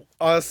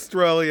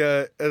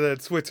Australia and then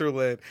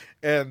Switzerland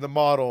and the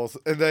models,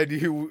 and then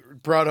you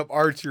brought up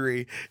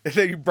archery, and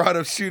then you brought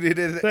up shooting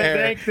in the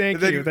air. Thank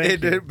and then you. you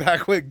ended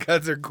back with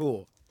guns are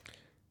cool.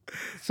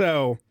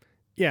 So,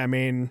 yeah, I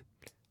mean,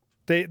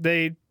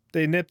 they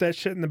nipped that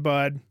shit in the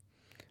bud.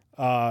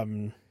 Yeah,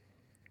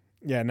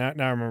 now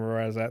I remember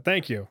where I was at.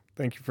 Thank you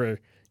for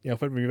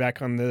putting me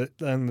back on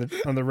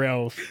the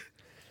rails.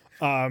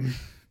 But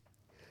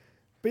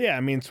yeah,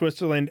 I mean,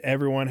 Switzerland,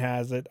 everyone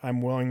has it.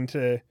 I'm willing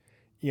to,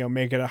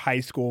 make it a high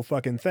school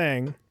fucking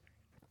thing.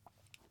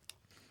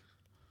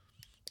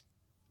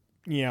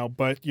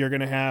 But you're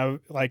going to have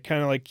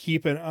kind of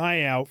keep an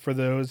eye out for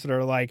those that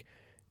are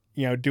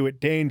do it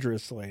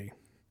dangerously.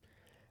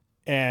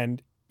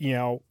 And,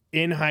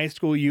 in high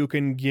school, you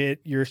can get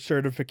your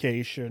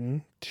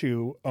certification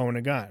to own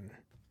a gun.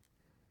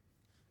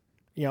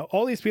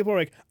 All these people are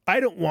like, I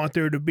don't want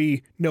there to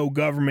be no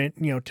government,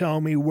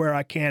 telling me where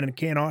I can and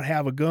cannot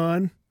have a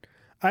gun.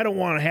 I don't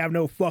want to have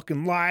no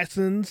fucking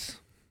license.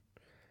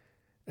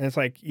 And it's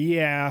like,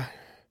 yeah,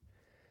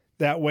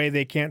 that way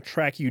they can't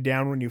track you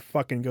down when you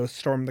fucking go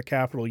storm the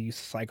Capitol, you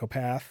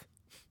psychopath.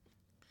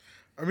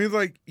 I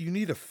mean, you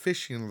need a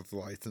fishing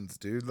license,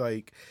 dude.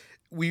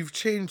 We've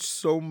changed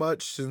so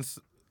much since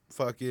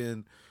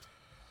when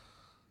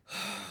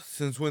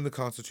the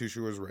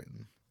Constitution was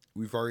written.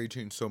 We've already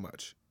changed so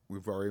much.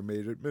 We've already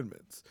made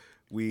amendments.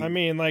 We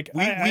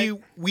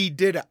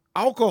did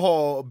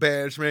alcohol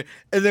banishment,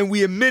 and then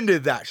we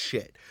amended that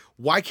shit.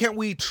 Why can't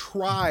we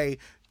try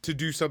to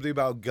do something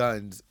about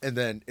guns, and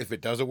then if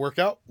it doesn't work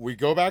out, we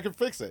go back and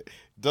fix it?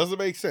 Doesn't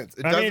make sense.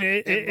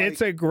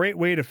 It's a great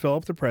way to fill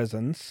up the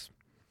prisons.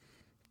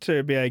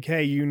 To be like,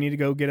 hey, you need to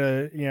go get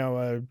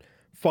a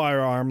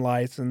firearm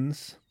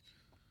license,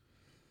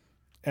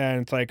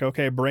 and it's like,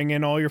 okay, bring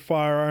in all your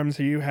firearms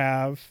that you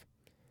have.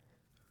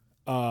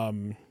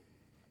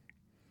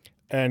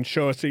 And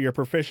show us that you're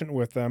proficient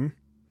with them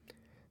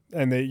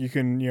and that you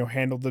can,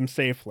 handle them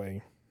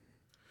safely.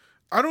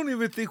 I don't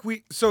even think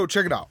so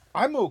check it out.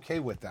 I'm okay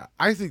with that.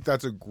 I think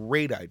that's a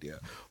great idea.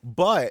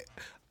 But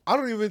I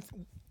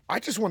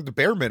just want the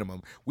bare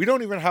minimum. We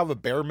don't even have a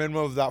bare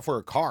minimum of that for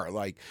a car.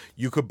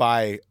 You could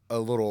buy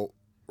a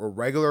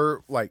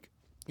regular,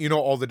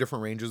 all the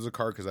different ranges of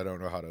car, because I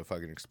don't know how to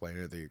fucking explain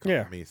it. The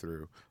economy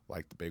through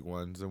the big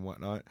ones and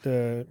whatnot.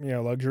 The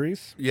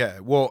luxuries. Yeah,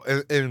 well,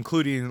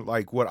 including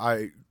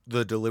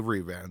the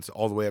delivery vans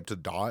all the way up to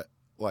DOT,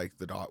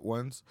 the DOT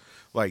ones.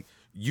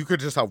 You could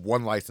just have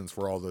one license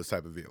for all those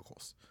type of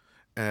vehicles,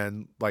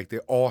 and they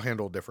all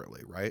handle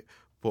differently, right?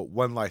 But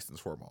one license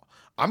for them all.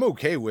 I'm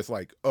okay with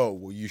oh,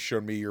 well, you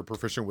showed me you're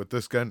proficient with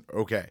this gun.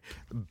 Okay,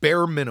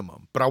 bare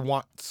minimum, but I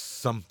want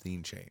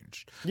something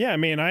changed. Yeah, I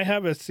mean, I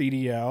have a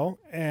CDL,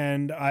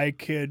 and I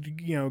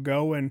could,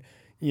 go and,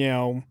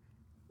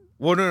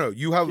 Well, no.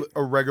 You have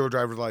a regular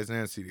driver's license and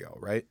a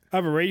CDL, right? I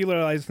have a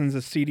regular license, a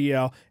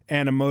CDL,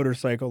 and a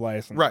motorcycle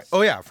license. Right.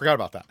 Oh, yeah. I forgot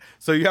about that.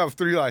 So you have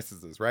 3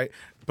 licenses, right?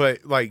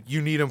 But,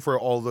 you need them for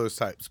all those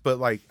types.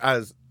 But,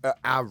 as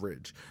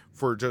average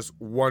for just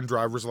one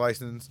driver's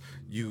license,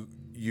 you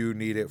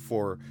need it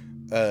for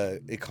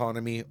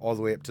economy all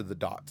the way up to the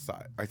DOT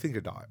side. I think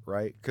a DOT,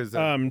 right? Because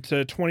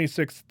to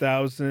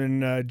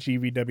 26,000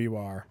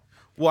 GVWR.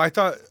 Well, I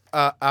thought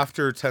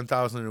after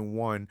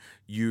 10,001,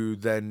 you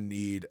then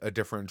need a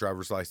different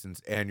driver's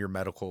license and your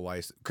medical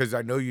license, because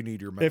I know you need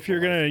your medical If you're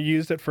license. going to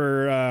use it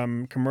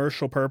for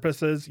commercial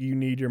purposes, you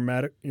need your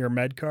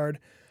med card.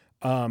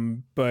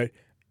 But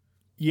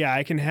yeah,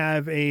 I can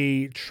have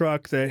a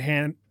truck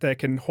that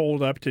can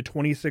hold up to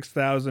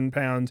 26,000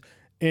 pounds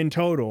in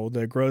total,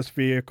 the gross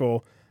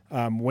vehicle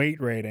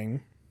weight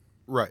rating.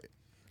 Right.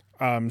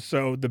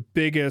 So the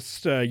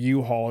biggest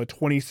U-Haul, a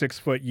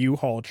 26-foot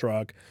U-Haul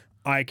truck,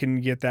 I can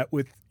get that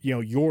with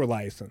your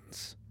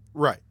license.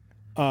 Right.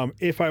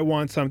 If I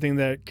want something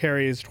that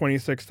carries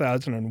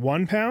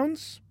 26,001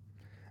 pounds,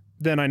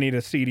 then I need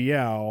a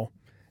CDL,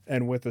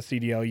 and with the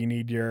CDL, you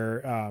need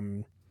your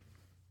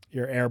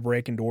air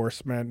brake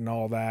endorsement and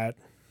all that.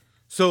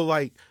 So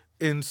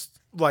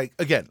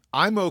again,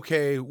 I'm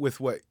okay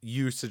with what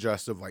you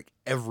suggest of like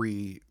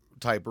every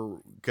type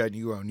of gun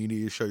you own, you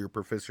need to show your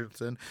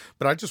proficiency in,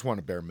 but I just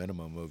want a bare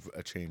minimum of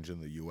a change in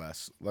the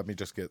U.S. Let me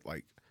just get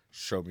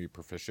show me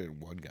proficient in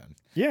one gun.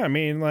 Yeah, I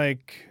mean,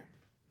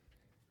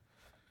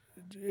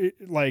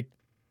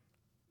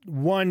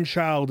 one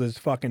child is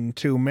fucking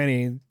too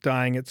many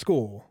dying at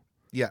school.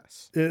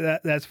 Yes.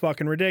 That's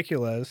fucking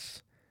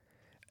ridiculous.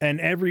 And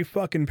every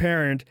fucking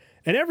parent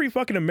and every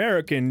fucking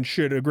American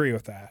should agree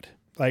with that.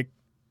 Like,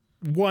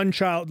 one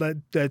child,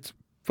 that's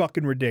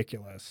fucking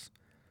ridiculous.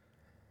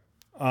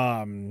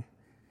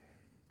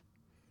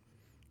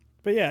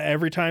 But yeah,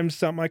 every time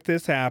something like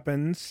this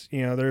happens,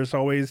 there's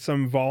always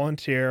some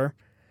volunteer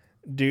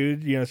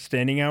dude,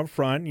 standing out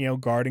front,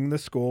 guarding the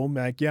school.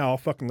 Like, yeah, I'll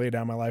fucking lay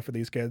down my life for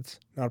these kids.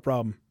 Not a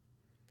problem.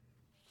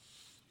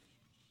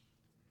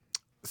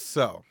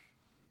 So,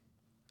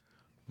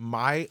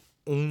 my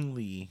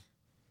issue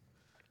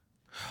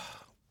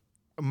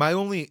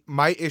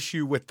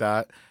with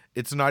that,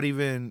 it's not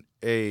even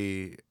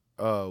a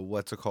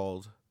what's it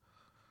called?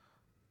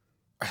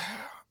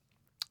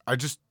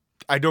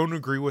 I don't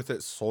agree with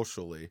it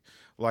socially.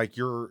 Like,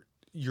 your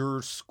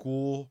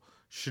school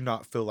should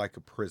not feel like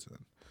a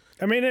prison.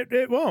 I mean,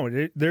 it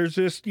won't. There's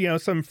just,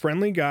 some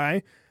friendly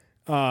guy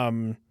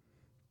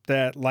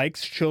that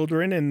likes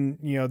children in,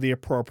 the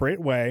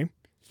appropriate way.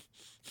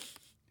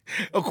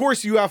 Of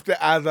course, you have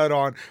to add that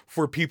on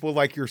for people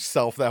like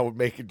yourself that would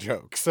make a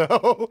joke.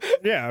 So,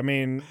 yeah, I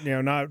mean,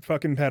 not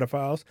fucking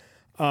pedophiles.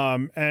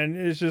 And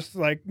it's just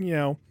like,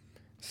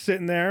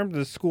 sitting there,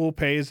 the school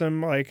pays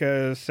him like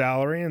a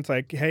salary, and it's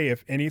like, hey,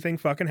 if anything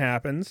fucking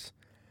happens,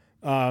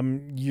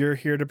 you're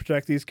here to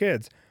protect these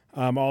kids.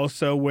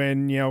 Also,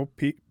 when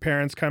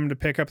parents come to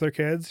pick up their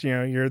kids,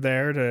 you're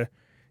there to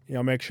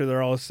make sure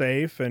they're all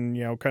safe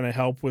and kind of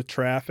help with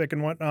traffic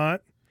and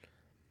whatnot.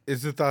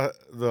 Is it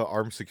the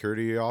armed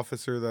security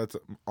officer that's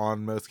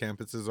on most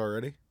campuses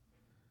already?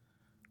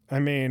 I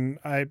mean,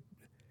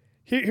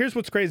 here's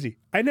what's crazy.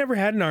 I never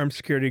had an armed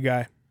security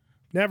guy.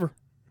 Never.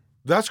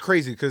 That's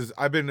crazy because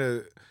I've been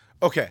to.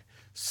 Okay,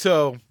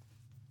 so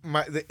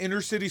the inner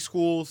city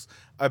schools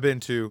I've been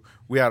to,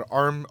 we had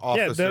armed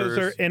officers. Yeah, those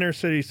are inner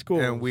city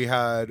schools, and we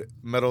had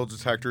metal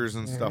detectors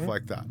and stuff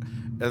like that.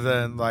 And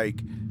then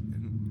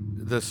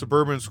the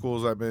suburban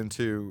schools I've been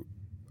to,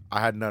 I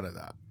had none of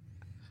that.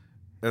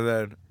 And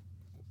then,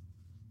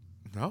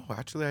 no,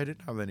 actually, I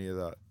didn't have any of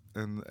that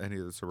in any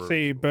of the suburban.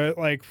 See, schools.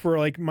 But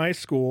for my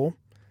school,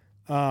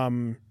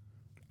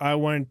 I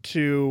went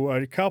to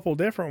a couple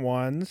different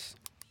ones.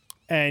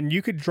 And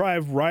you could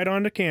drive right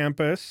onto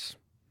campus,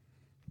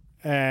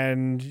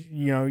 and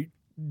you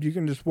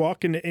can just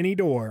walk into any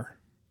door.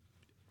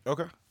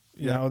 Okay.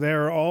 Yeah.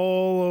 They're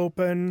all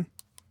open,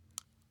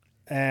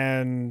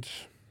 and.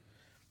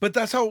 But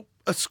that's how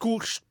a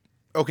school.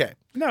 Okay.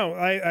 No,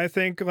 I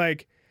think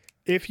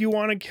if you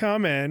want to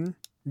come in,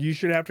 you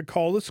should have to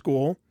call the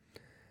school.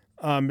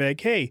 Be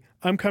like, hey,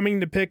 I'm coming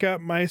to pick up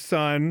my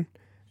son.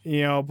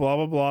 Blah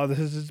blah blah. This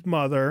is his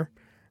mother.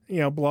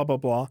 Blah blah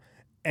blah.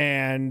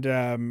 And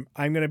I'm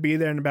going to be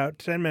there in about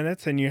 10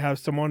 minutes, and you have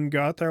someone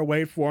go out there,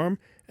 wait for him,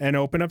 and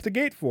open up the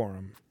gate for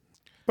him.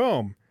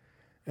 Boom.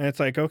 And it's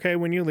like, okay,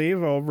 when you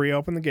leave, I'll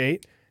reopen the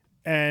gate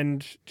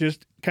and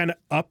just kind of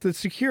up the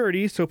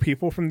security so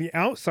people from the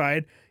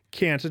outside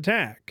can't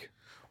attack.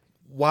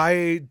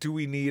 Why do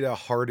we need to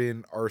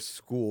harden our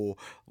school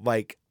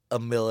like a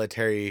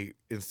military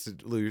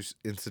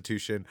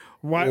institution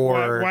why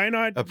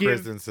not a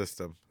prison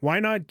system?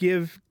 Why not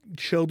give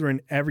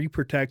children every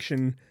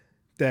protection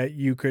that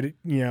you could,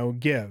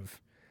 give?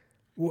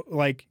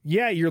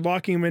 Yeah, you're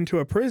locking them into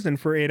a prison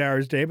for 8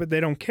 hours a day, but they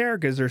don't care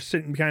because they're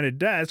sitting behind a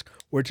desk,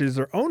 which is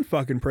their own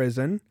fucking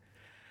prison,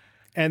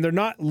 and they're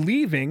not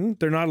leaving.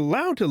 They're not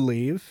allowed to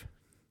leave.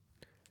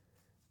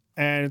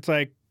 And it's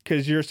like,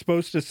 because you're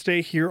supposed to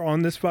stay here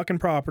on this fucking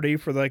property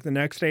for the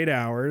next 8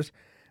 hours,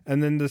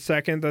 and then the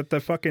second that the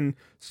fucking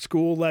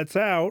school lets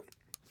out,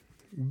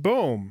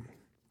 boom.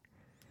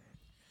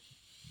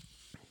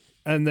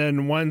 And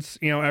then once,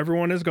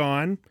 everyone is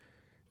gone,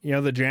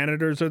 the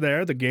janitors are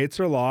there, the gates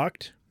are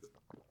locked.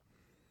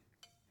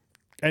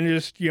 And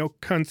just,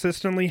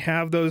 consistently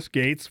have those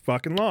gates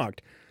fucking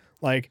locked.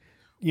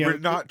 We're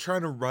not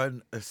trying to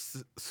run a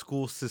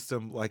school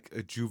system like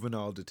a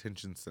juvenile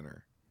detention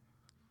center.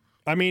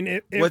 I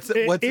mean, What's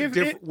if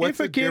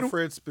the a kid,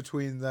 difference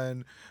between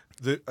then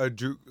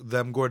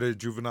them going to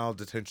juvenile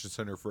detention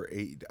center for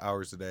 8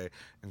 hours a day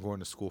and going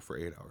to school for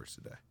 8 hours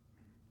a day?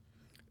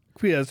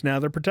 because now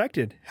they're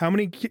protected. How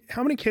many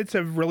kids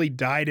have really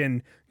died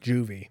in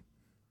juvie?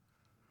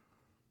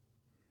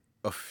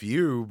 A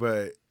few,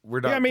 but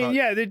we're not. Yeah, I mean,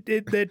 yeah,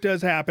 that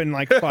does happen,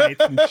 like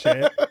fights and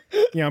shit.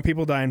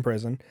 People die in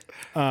prison.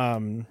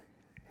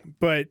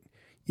 But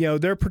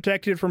they're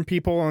protected from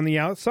people on the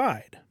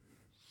outside.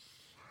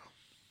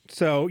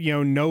 So,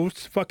 no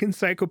fucking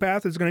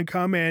psychopath is going to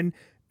come in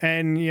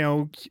and,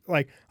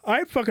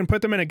 I fucking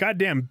put them in a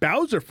goddamn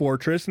Bowser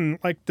fortress and,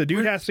 the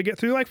dude has to get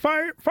through,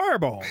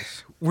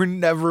 fireballs. We're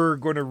never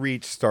going to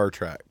reach Star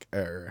Trek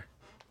era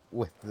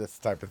with this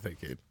type of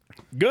thinking.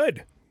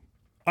 Good.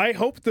 I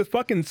hope the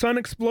fucking sun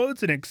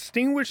explodes and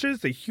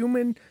extinguishes the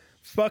human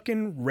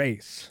fucking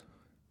race.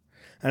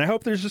 And I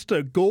hope there's just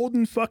a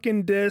golden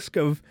fucking disc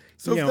of...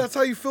 So if that's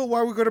how you feel, why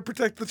are we going to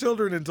protect the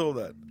children until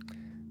then?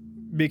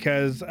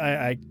 Because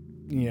I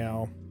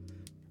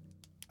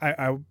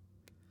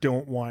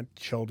don't want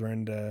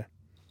children to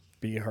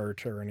be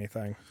hurt or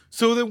anything.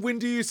 So then when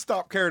do you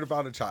stop caring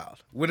about a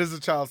child? When does a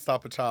child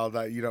stop a child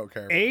that you don't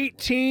care about?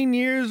 18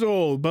 years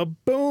old, but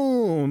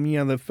boom,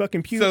 the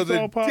fucking pubes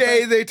all pop out. So the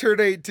day they turn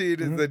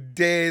 18 is the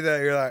day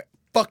that you're like,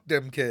 fuck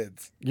them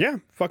kids. Yeah,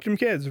 fuck them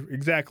kids.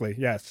 Exactly,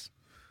 yes.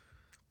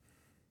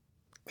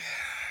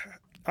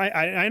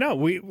 I know.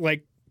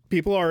 We,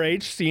 people our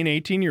age see an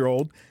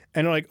 18-year-old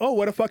and they're like, oh,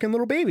 what a fucking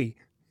little baby.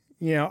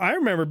 I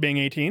remember being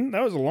 18.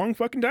 That was a long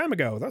fucking time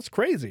ago. That's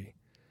crazy.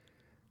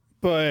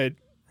 But,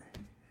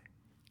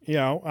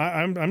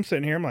 I'm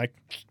sitting here. I'm like,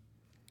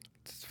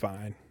 it's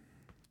fine.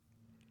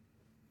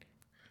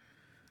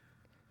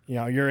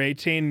 You're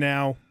 18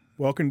 now.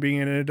 Welcome to being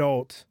an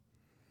adult.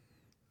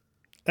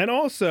 And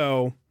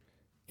also,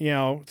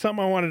 something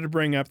I wanted to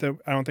bring up that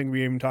I don't think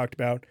we even talked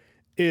about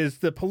is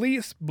the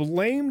police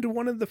blamed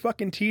one of the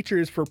fucking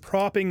teachers for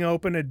propping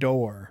open a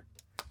door.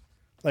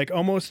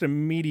 Almost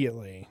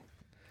immediately.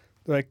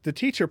 The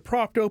teacher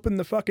propped open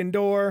the fucking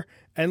door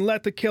and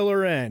let the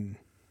killer in.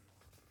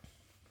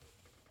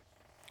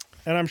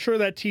 And I'm sure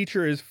that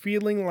teacher is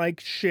feeling like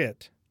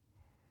shit.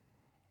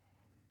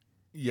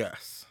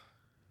 Yes.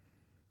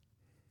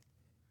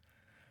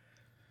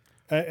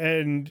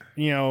 And,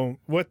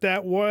 what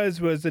that was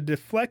a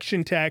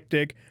deflection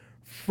tactic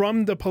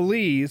from the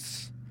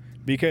police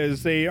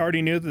because they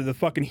already knew that the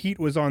fucking heat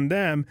was on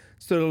them.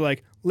 So they're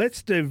like,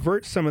 let's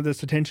divert some of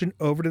this attention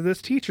over to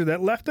this teacher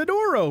that left the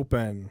door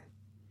open.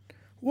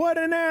 What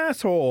an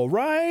asshole,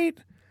 right?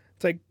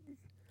 It's like,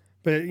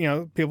 but,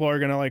 people are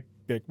going to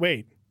be like,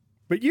 wait,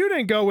 but you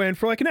didn't go in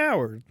for an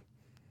hour.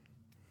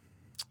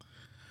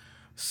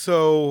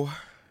 So,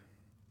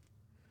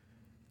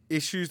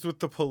 issues with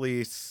the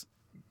police,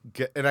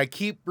 and I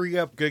keep bringing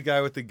up good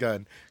guy with the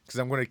gun because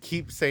I'm going to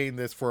keep saying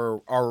this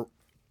for our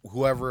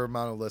whoever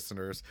amount of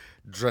listeners,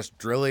 just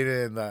drilling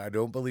in that I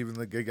don't believe in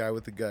the good guy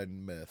with the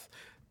gun myth.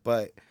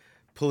 But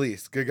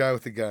police, good guy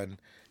with the gun,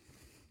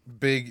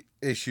 big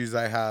issues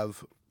I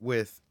have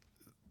with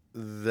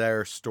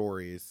their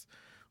stories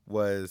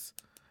was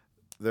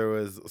there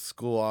was a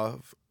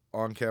school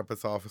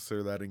on-campus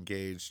officer that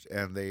engaged,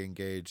 and they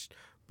engaged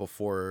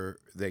before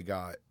that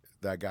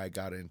guy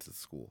got into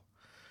school.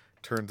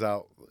 Turns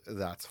out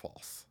that's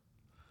false.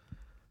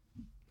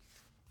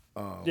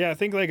 Yeah, I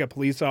think a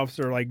police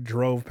officer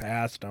drove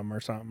past him or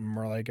something,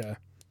 or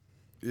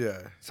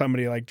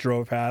somebody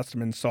drove past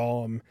him and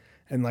saw him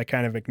and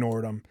kind of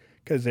ignored him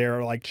because they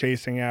were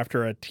chasing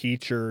after a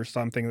teacher or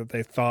something that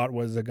they thought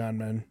was a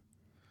gunman.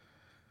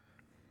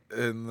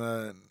 And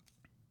then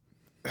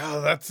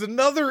that's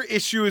another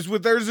issue is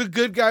there's a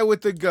good guy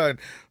with the gun.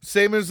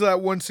 Same as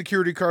that one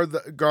security guard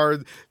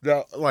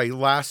that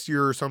last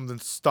year or something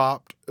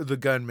stopped the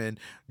gunman,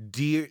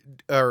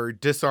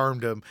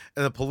 disarmed him,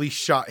 and the police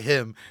shot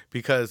him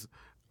because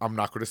I'm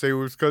not going to say it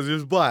was because he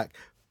was black,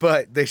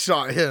 but they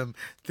shot him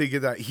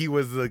thinking that he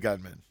was the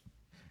gunman.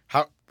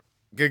 How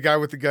good guy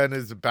with the gun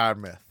is a bad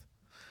myth.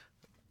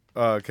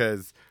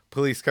 Because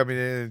police coming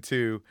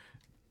into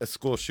a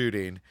school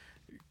shooting,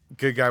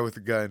 good guy with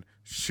the gun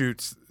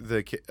shoots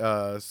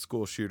the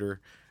school shooter,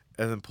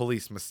 and then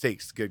police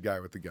mistakes good guy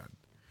with the gun.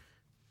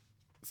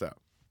 So,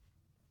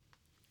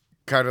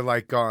 kind of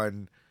like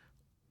on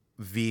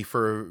V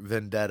for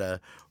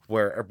Vendetta,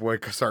 where everyone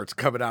starts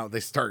coming out,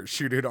 they start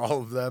shooting all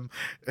of them,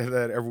 and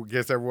then everyone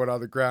gets everyone on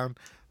the ground.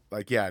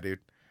 Yeah, dude.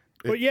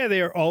 But yeah,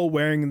 they are all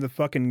wearing the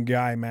fucking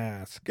guy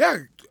mask. Yeah,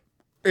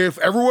 if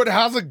everyone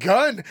has a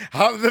gun,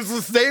 that's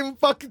the same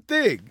fucking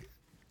thing.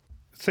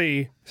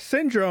 See,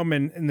 Syndrome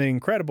in The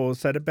Incredibles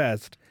said it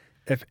best.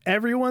 If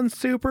everyone's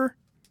super,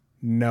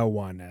 no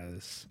one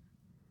is.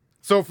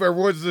 So if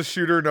everyone's the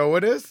shooter, no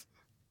one is?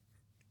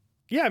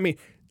 Yeah, I mean,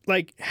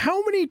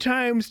 how many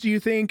times do you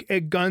think a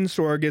gun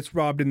store gets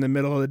robbed in the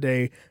middle of the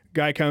day?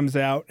 Guy comes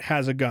out,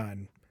 has a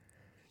gun.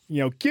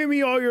 Give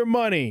me all your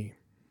money.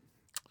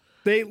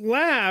 They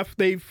laugh,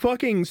 they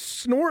fucking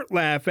snort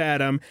laugh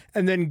at him,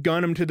 and then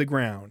gun him to the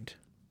ground.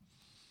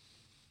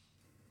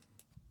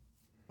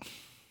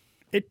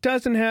 It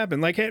doesn't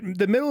happen. Like at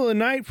the middle of the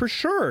night, for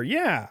sure.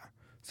 Yeah.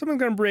 Someone's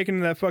going to break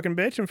into that fucking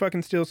bitch and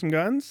fucking steal some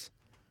guns.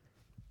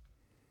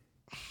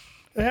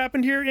 It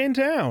happened here in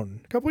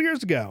town a couple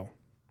years ago.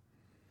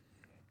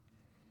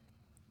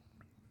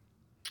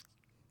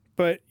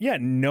 But yeah,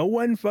 no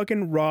one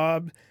fucking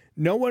robbed.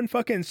 No one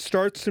fucking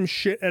starts some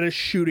shit at a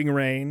shooting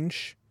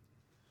range.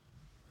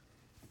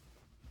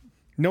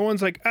 No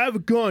one's like, I have a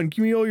gun.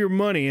 Give me all your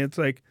money. It's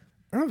like,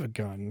 I don't have a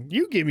gun.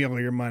 You give me all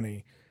your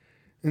money.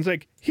 And it's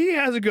like, he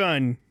has a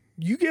gun.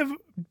 You give,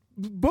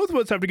 both of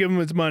us have to give him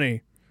his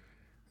money.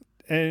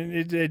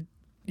 And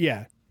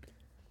yeah.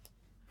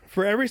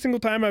 For every single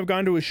time I've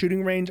gone to a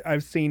shooting range,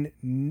 I've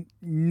seen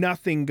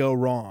nothing go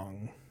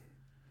wrong.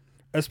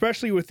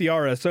 Especially with the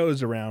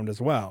RSOs around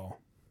as well.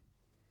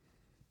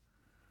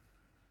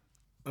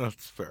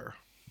 That's fair.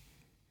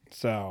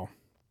 So,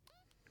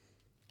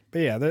 but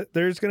yeah,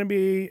 there's going to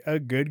be a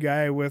good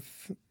guy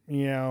with,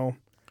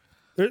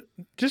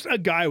 just a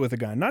guy with a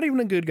gun. Not even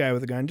a good guy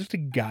with a gun, just a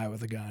guy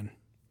with a gun.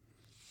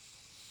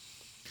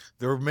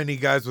 There were many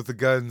guys with the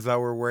guns that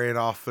were wearing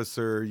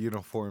officer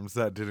uniforms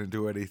that didn't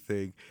do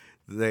anything.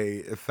 They,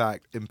 in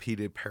fact,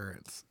 impeded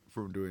parents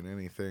from doing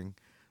anything.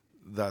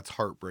 That's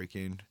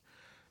heartbreaking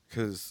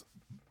because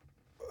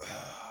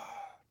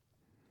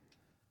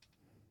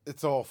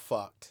it's all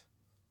fucked.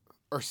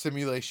 Our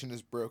simulation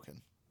is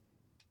broken.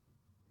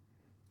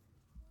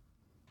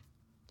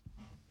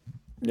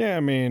 Yeah,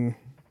 I mean,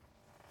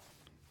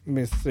 let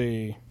me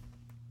see.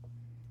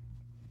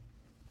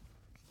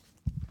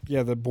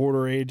 Yeah, the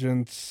border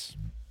agents,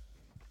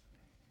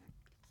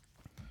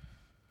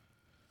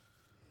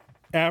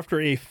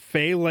 after a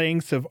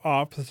phalanx of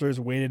officers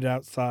waited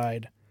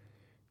outside.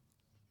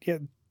 Yeah,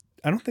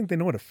 I don't think they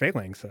know what a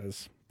phalanx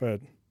is, but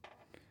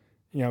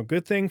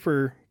good thing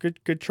for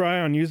good try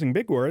on using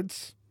big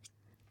words.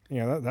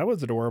 Yeah, that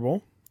was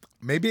adorable.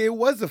 Maybe it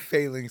was a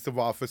phalanx of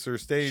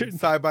officers staying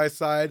side by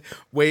side,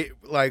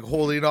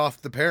 holding off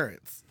the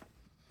parents.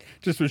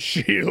 Just with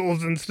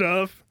shields and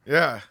stuff.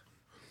 Yeah.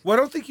 Well, I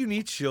don't think you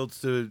need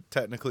shields to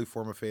technically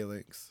form a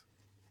phalanx.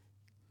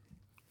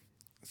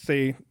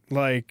 See,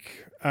 I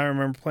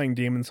remember playing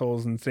Demon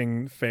Souls and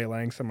seeing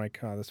phalanx. I'm like,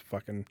 oh, this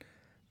fucking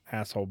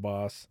asshole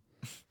boss.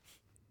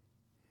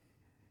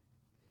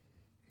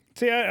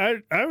 See,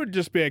 I would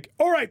just be like,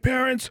 all right,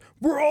 parents,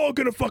 we're all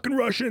going to fucking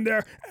rush in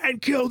there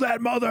and kill that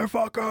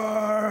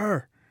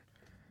motherfucker.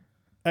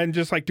 And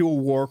just do a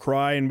war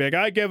cry and be like,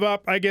 I give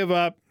up.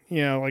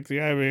 The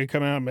guy would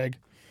come out and be like,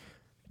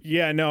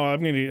 yeah, no,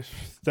 I'm going to,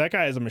 that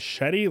guy has a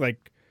machete. What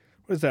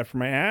is that, for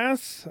my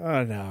ass?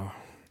 Oh, no.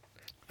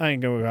 I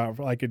ain't going out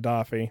like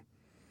Gaddafi.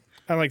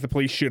 I like the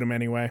police shoot him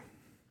anyway.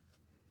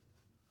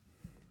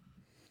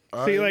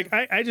 See,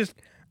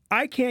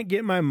 I can't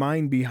get my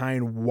mind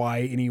behind why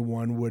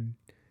anyone would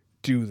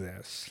do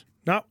this.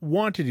 Not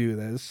want to do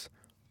this,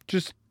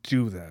 just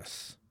do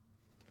this.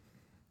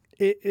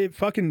 It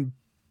fucking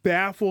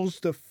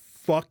baffles the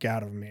fuck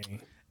out of me.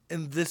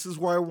 And this is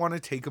why I want to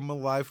take them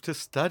alive to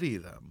study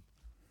them.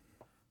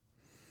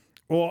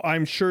 Well,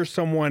 I'm sure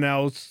someone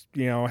else,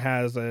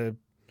 has a,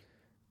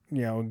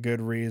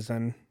 good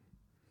reason.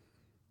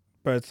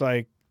 But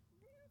it's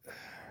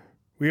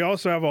we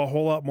also have a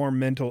whole lot more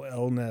mental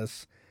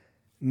illness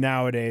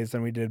nowadays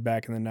than we did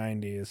back in the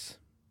 90s.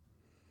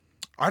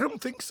 I don't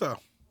think so.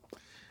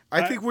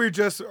 I think we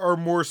just are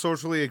more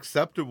socially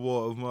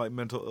acceptable of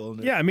mental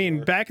illness. Yeah, I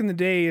mean, back in the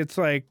day, it's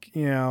your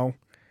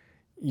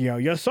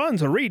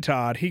son's a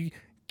retard. He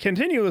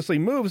continuously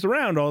moves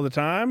around all the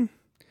time.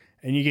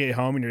 And you get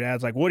home and your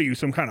dad's like, what are you,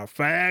 some kind of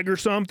fag or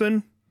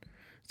something?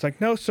 It's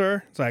like, no,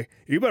 sir. It's like,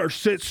 you better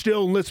sit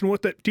still and listen to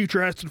what that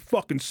teacher has to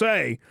fucking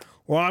say,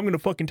 or I'm going to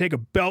fucking take a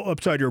belt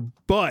upside your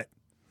butt.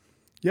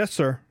 Yes,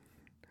 sir.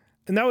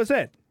 And that was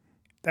it.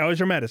 That was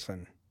your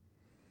medicine.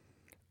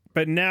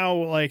 But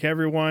now,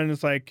 everyone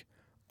is like,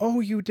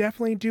 oh, you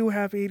definitely do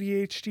have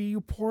ADHD,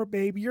 you poor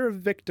baby. You're a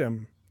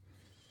victim.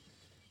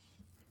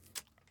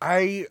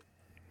 I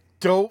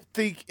don't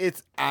think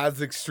it's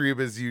as extreme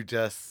as you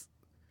just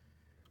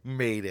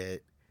made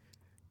it.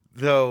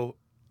 Though,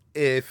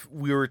 if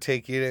we were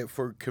taking it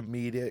for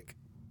comedic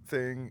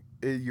thing,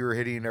 you're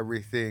hitting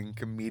everything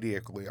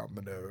comedically on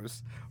the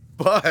nose.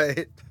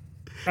 But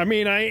I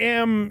mean, I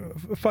am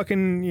a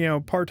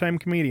fucking, part-time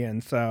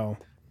comedian, so.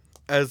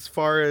 As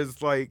far as,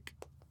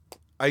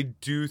 I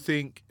do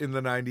think in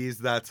the 90s,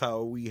 that's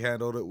how we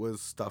handled it,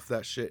 was stuff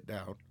that shit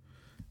down.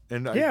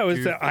 And yeah, it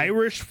was the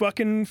Irish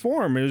fucking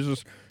form. It was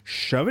just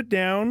shove it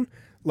down,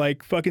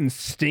 fucking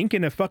stink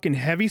in a fucking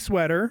heavy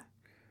sweater,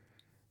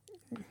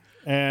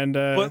 and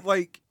but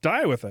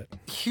die with it.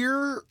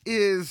 Here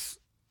is,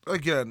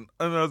 again,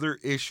 another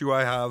issue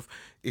I have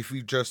if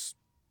you just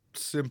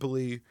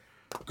simply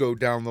go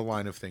down the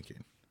line of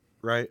thinking,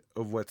 right,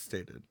 of what's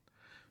stated.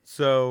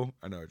 So,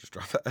 I know I just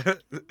dropped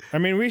that. I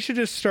mean, we should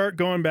just start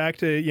going back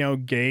to,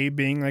 gay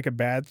being a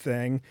bad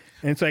thing.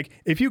 And it's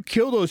if you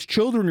kill those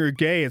children, you're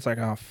gay. It's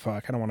oh,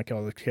 fuck, I don't want to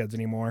kill the kids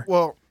anymore.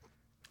 Well,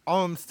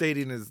 all I'm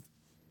stating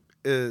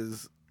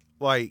is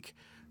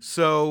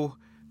so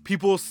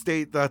people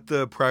state that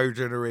the prior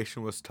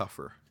generation was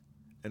tougher.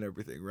 and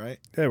everything, right?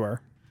 They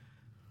were.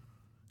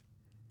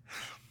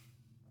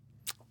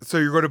 So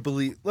you're going to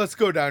believe. Let's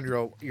go down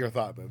your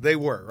thought then. They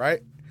were,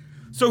 right?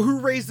 So who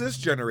raised this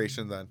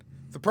generation then?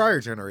 The prior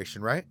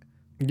generation, right?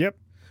 Yep.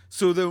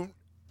 So then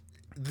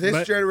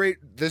this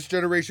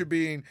generation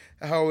being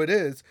how it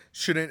is,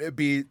 shouldn't it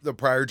be the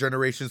prior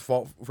generation's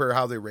fault for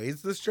how they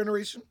raised this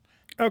generation?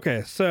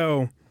 Okay,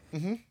 so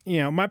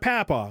my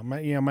papa,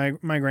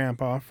 my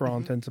grandpa, for all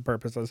intents and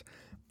purposes,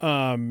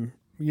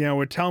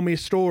 would tell me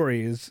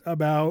stories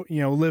about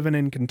living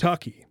in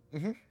Kentucky,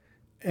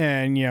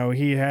 and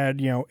he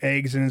had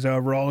eggs in his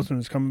overalls and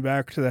was coming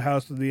back to the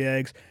house with the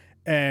eggs,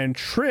 and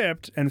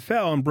tripped and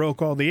fell and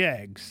broke all the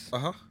eggs.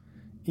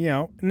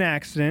 An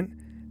accident,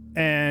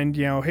 and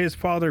his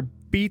father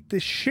beat the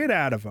shit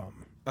out of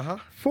him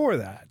for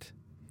that.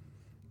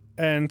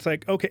 And it's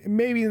like, okay,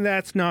 maybe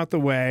that's not the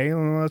way.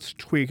 Let's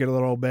tweak it a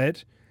little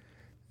bit.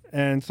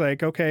 And it's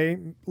like, okay,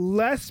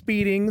 less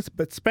beatings,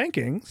 but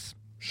spankings,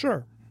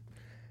 sure.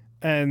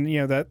 And,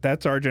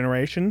 that's our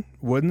generation,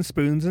 wooden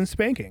spoons and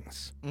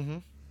spankings.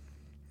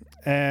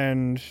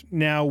 And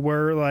now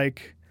we're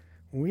like,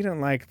 we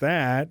don't like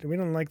that. We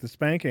don't like the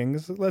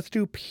spankings. Let's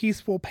do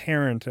peaceful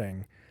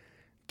parenting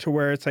to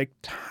where it's like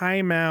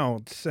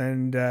timeouts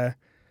and,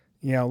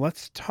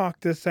 let's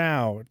talk this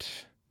out.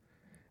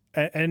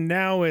 And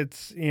now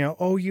it's,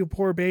 oh, you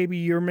poor baby,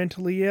 you're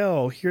mentally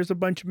ill. Here's a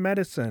bunch of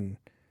medicine.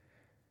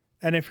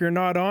 And if you're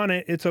not on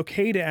it, it's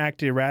okay to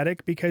act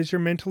erratic because you're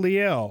mentally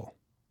ill.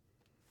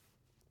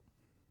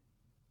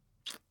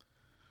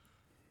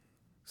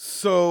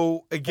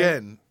 So,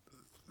 again,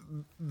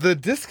 the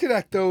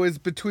disconnect, though, is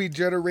between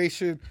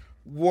generation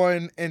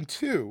 1 and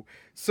 2.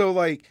 So,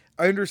 like,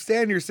 I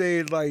understand you're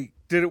saying, like,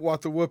 didn't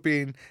want the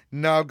whooping,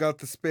 now got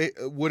the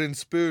wooden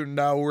spoon,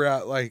 now we're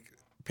at, like,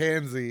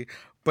 pansy.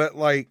 But,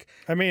 like...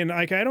 I mean,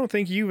 like, I don't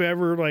think you've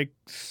ever, like,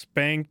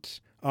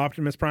 spanked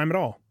Optimus Prime at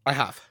all. I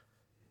have.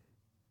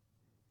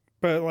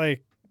 But,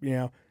 like,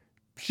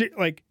 she,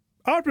 like,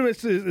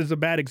 Optimus is a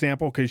bad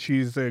example because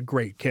she's a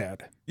great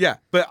kid. Yeah,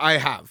 but I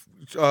have.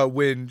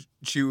 When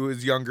she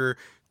was younger,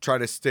 try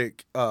to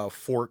stick a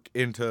fork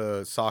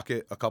into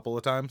socket a couple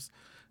of times.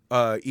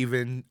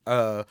 Even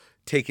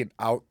taking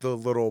out the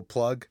little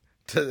plug,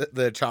 to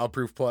the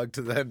childproof plug,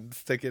 to then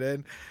stick it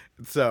in.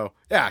 So,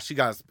 yeah,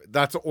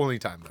 that's the only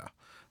time, though.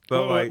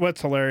 But well,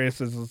 what's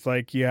hilarious is it's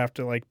like you have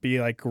to like be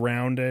like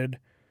grounded,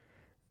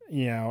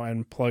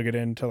 and plug it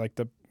into like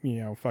the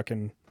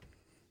fucking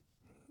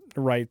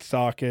right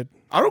socket.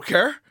 I don't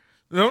care.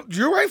 No,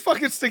 you're right.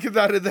 Fucking sticking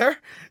that in there.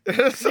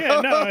 So...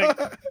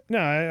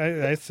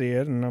 Yeah, I see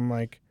it, and I'm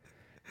like,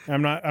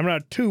 I'm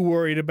not too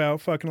worried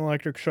about fucking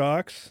electric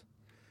shocks.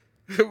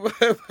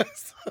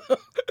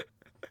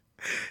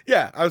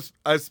 Yeah,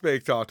 I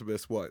spanked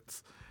Optimus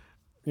once.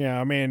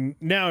 Yeah, I mean,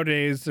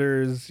 nowadays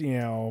there's,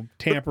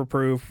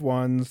 tamper-proof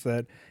ones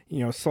that,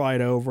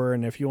 slide over,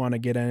 and if you want to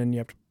get in, you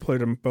have to put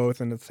them both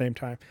in at the same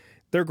time.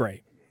 They're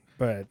great,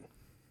 but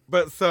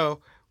so,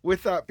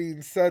 with that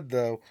being said,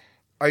 though,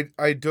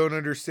 I don't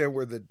understand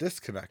where the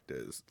disconnect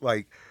is.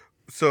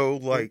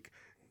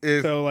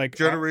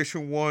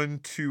 Generation 1,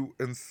 2,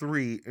 and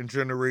 3, and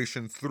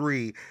Generation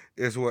 3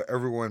 is what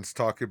everyone's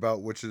talking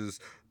about, which is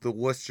the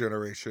wuss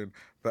generation.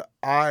 But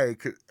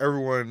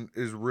everyone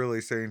is really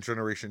saying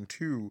Generation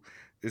 2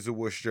 is the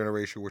wuss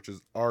generation, which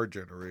is our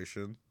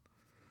generation.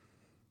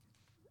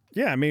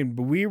 Yeah, I mean,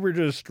 we were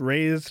just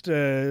raised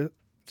a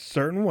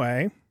certain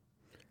way.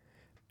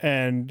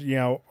 And,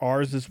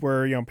 ours is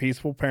where,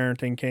 peaceful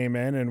parenting came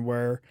in and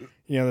where,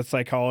 the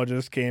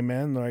psychologist came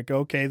in. They're like,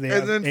 okay, they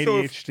have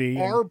ADHD.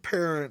 So our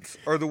parents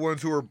are the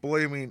ones who are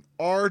blaming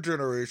our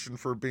generation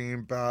for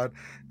being bad.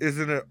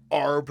 Isn't it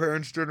our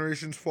parents'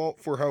 generation's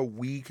fault for how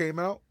we came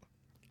out?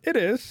 It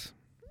is.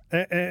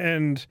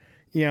 And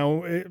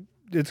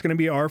it's going to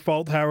be our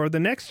fault however the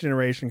next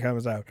generation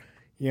comes out.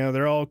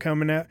 They're all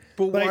coming out.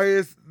 But why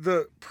is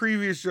the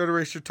previous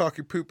generation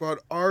talking poop on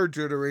our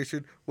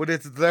generation when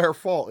it's their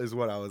fault is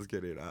what I was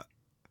getting at.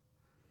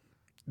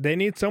 They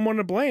need someone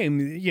to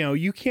blame.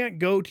 You can't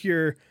go to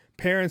your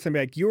parents and be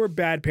like, you were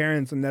bad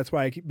parents and that's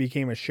why I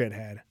became a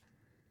shithead.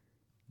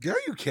 Yeah,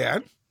 you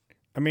can.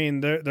 I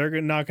mean,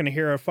 they're not going to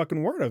hear a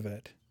fucking word of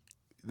it.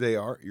 They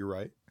are. You're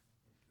right.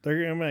 They're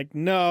going to be like,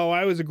 no,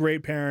 I was a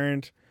great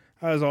parent.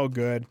 I was all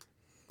good.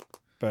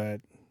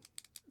 But...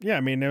 yeah,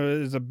 I mean, it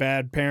was a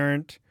bad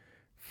parent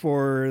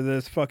for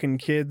this fucking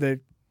kid that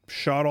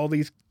shot all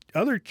these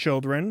other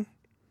children.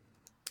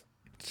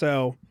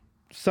 So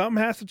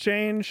something has to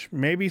change.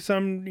 Maybe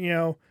some,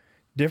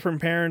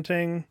 different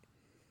parenting.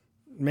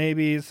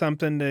 Maybe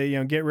something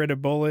to, get rid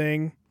of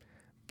bullying.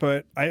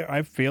 But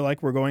I feel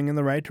like we're going in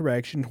the right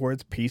direction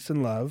towards peace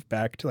and love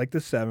back to like the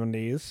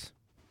 70s.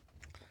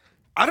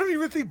 I don't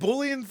even think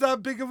bullying's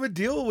that big of a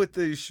deal with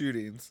these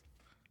shootings.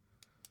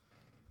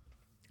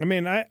 I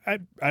mean, I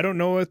don't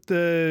know what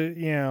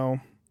the,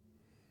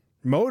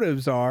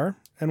 motives are.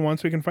 And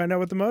once we can find out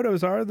what the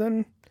motives are,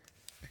 then...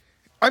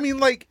 I mean,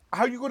 like,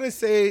 how are you going to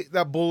say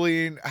that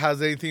bullying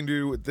has anything to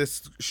do with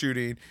this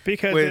shooting?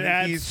 Because it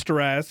adds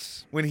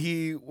stress. When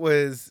he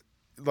was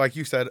like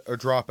you said, a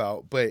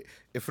dropout. But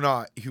if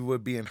not, he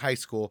would be in high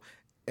school,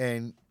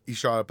 and he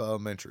shot up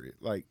elementary.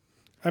 Like,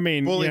 I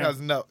mean, bullying yeah,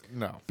 has no.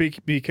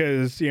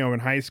 because in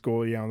high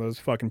school, those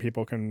fucking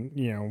people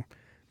can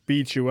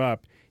beat you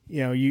up.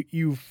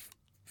 You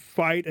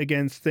fight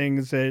against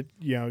things that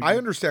I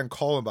understand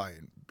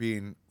Columbine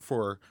being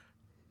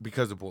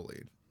because of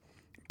bullying,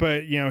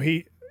 but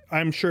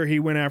I'm sure he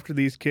went after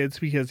these kids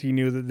because he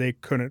knew that they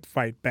couldn't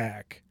fight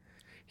back.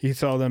 He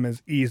saw them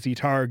as easy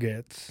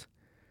targets.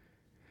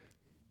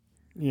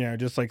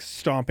 Just like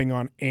stomping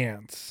on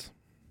ants.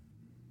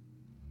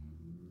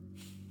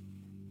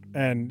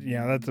 And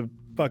that's a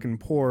fucking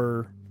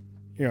poor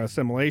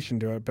assimilation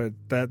to it, but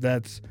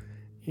that's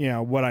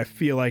what I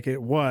feel like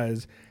it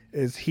was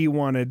is he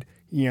wanted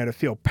to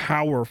feel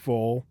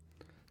powerful,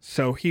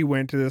 so he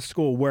went to this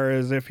school.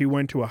 Whereas if he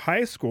went to a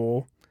high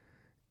school,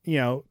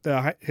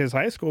 his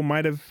high school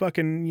might have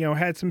fucking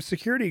had some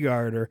security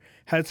guard or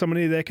had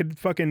somebody that could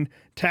fucking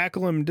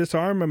tackle him,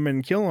 disarm him,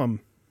 and kill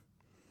him,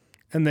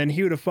 and then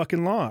he would have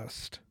fucking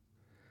lost.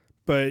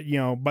 But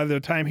by the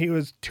time he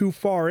was too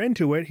far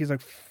into it, he's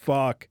like,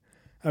 fuck.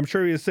 I'm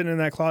sure he was sitting in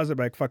that closet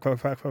like,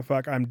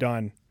 fuck, I'm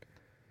done.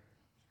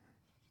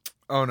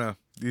 Oh no,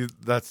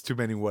 that's too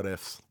many what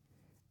ifs.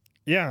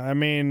 Yeah, I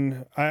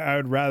mean, I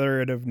would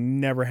rather it have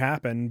never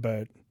happened,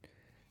 but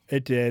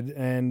it did,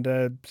 and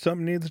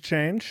something needs to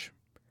change.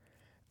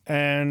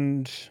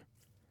 And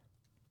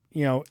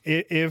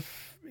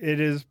if it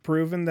is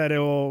proven that it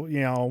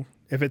will,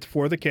 if it's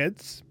for the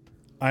kids,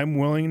 I'm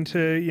willing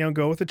to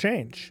go with the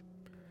change.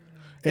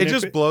 And it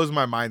just blows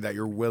my mind that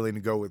you're willing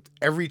to go with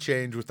every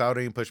change without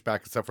any pushback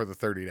except for the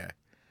 30-day.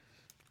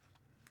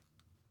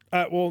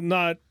 Well,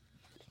 not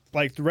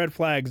like the red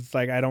flags. It's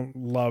like I don't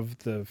love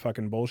the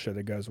fucking bullshit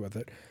that goes with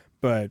it,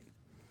 but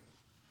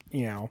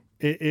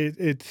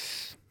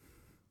it's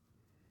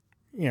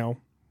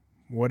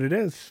what it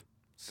is.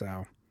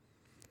 So,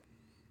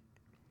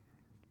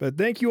 but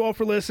thank you all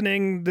for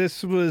listening.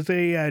 This was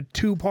a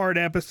 2-part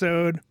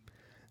episode.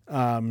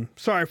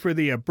 Sorry for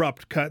the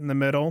abrupt cut in the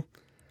middle,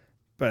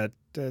 but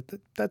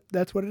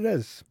that's what it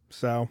is.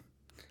 So,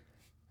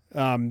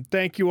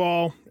 thank you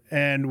all,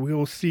 and we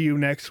will see you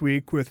next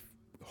week with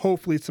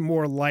hopefully some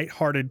more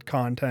lighthearted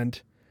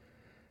content,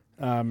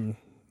 and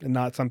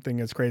not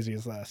something as crazy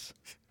as this.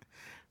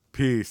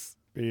 Peace.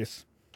 Peace.